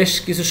 বেশ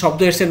কিছু শব্দ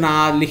এসছে না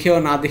লিখেও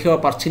না দেখেও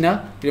পারছি না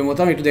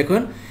প্রিয়মতা, একটু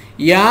দেখুন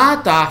ইয়া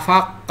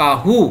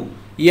তাফাক্কাহু,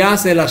 ইয়া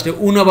সে লাস্টে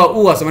উনা বা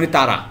উ আছে মানে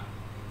তারা,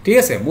 ঠিক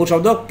আছে। মূল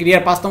শব্দ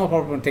ক্রিয়ার 5 নম্বর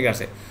ফর্ম থেকে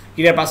আসে।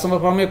 ক্রিয়ার 5 নম্বর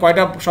ফর্মে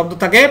কয়টা শব্দ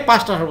থাকে?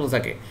 5টা শব্দ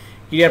থাকে।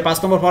 ক্রিয়ার 5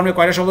 নম্বর ফর্মে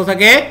কয়টা শব্দ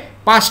থাকে?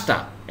 5টা,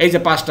 এই যে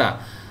 5টা।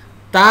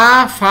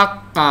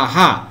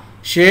 তাফাক্কাহা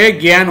সে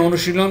জ্ঞান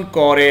অনুশীলন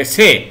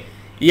করেছে,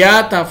 ইয়া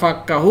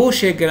তাফাক্কাহু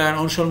সে জ্ঞান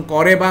অনুসরণ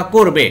করে বা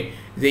করবে,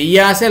 যে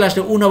ইয়া আছে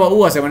লাস্টে উনা বা উ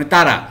আছে মানে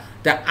তারা।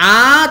 তা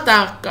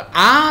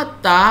আ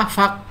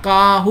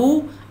তাফাক্কাহু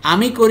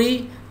আমি করি,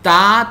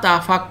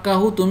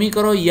 তাফাক্কাহু তুমি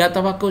করো, ইয়া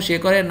তাফাক্কাহু সে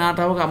করে, না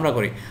তাফাক্কাহু আমরা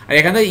করি। আর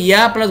এখান থেকে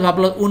ইয়া প্লাস ভা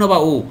প্লাস উনা বা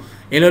উ,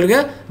 এগুলোকে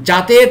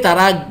যাতে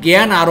তারা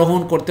জ্ঞান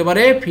আরোহণ করতে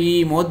পারে ফি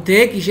মধ্যে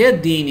কিসের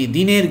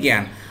দিনের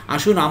জ্ঞান।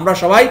 আসুন আমরা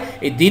সবাই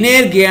এই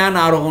দিনের জ্ঞান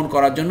আরোহণ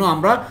করার জন্য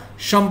আমরা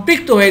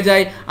সম্পৃক্ত হয়ে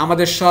যাই,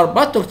 আমাদের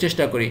সর্বাত্মক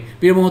চেষ্টা করি।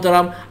 প্রিয়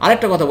মুহতারাম,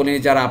 আরেকটা কথা বলিনি,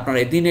 যারা আপনারা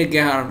এই দিনের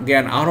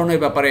জ্ঞান আহরণের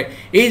ব্যাপারে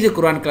এই যে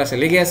কোরআন ক্লাসে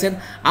লেগে আছেন,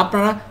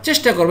 আপনারা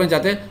চেষ্টা করবেন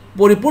যাতে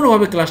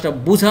পরিপূর্ণভাবে ক্লাসটা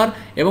বুঝার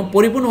এবং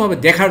পরিপূর্ণভাবে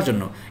দেখার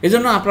জন্য।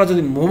 এজন্য আপনারা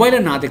যদি মোবাইলে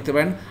না দেখতে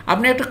পারেন,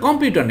 আপনি একটা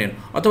কম্পিউটার নেন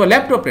অথবা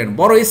ল্যাপটপ নেন,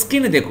 বড়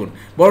স্ক্রিনে দেখুন।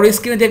 বড়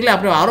স্ক্রিনে দেখলে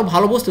আপনি আরও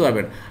ভালো বুঝতে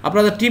পারবেন।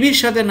 আপনারা টিভির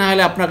সাথে না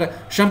হলে আপনাকে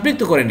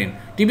সম্পৃক্ত করে নিন।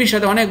 টিভির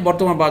সাথে অনেক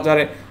বর্তমান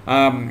বাজারে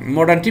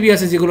মডার্ন টিভি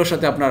আছে যেগুলোর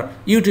সাথে আপনার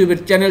ইউটিউবের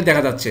চ্যানেল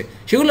দেখা যাচ্ছে,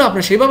 সেগুলো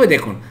আপনি সেভাবে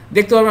দেখুন,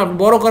 দেখতে পারবেন। আপনি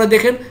বড় করে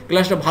দেখেন,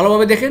 ক্লাসটা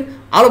ভালোভাবে দেখেন,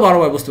 আরও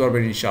ভালোভাবে বুঝতে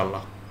পারবেন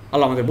ইনশাআল্লাহ।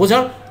 আল্লাহ আমাদের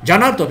বোঝার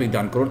জানার তৌফিক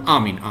দান করুন,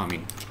 আমিন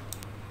আমিন।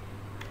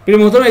 প্রিয়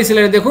মুহতারাম, এই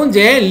সিলেটে দেখুন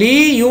যে লি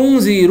ইউং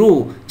জিরু,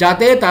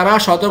 যাতে তারা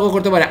সতর্ক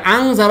করতে পারে।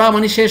 আং যারা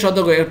মানে সে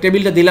সতর্ক,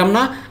 টেবিলটা দিলাম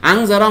না, আং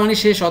যারা মানে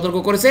সে সতর্ক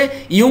করেছে,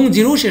 ইউং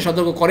জিরু সে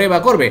সতর্ক করে বা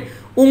করবে।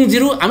 উং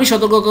জিরু আমি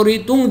সতর্ক করি,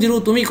 তুং জিরু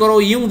তুমি করো,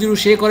 ইউং জিরু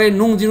সে করে,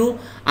 নুং জিরু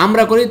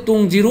আমরা করি, তুং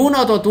জিরু না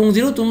অথবা তুং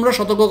জিরু তোমরা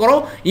সতর্ক করো,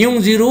 ইউং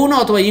জিরু না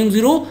অথবা ইউং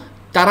জিরু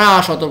তারা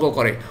সতর্ক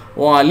করে।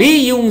 ওয়ালি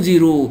ইউং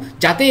জিরু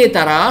যাতে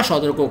তারা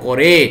সতর্ক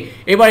করে।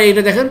 এবার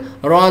এইটা দেখেন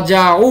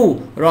রজাউ,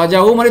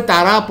 রজাউ মানে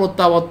তারা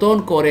প্রত্যাবর্তন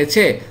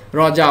করেছে,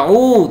 রজাউ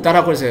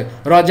তারা করেছে,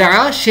 রজা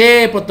সে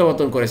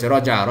প্রত্যাবর্তন করেছে,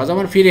 রজা রজা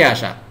মানে ফিরে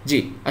আসা। জি,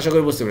 আশা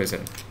করি বুঝতে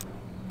পেরেছেন।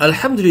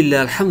 আলহামদুলিল্লাহ,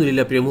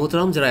 আলহামদুলিল্লাহ। প্রিয়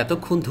মুহতারাম, যারা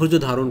এতক্ষণ ধৈর্য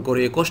ধারণ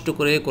করে কষ্ট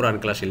করে কোরআন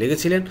ক্লাসে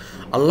লেগেছিলেন,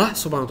 আল্লাহ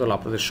সুবহানাহু ওয়া তাআলা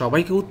আপনাদের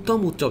সবাইকে উত্তম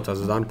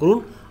জাযা দান করুন,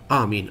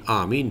 আমিন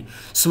আমিন।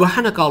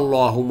 সুবহানাকা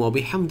আল্লাহুম্মা ওয়া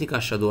বিহামদিকা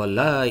আশহাদু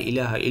আল্লা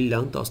ইলাহা ইল্লা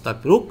আনতা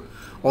আস্তাগফিরুকা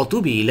ওয়া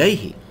আতুবু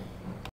ইলাইহি।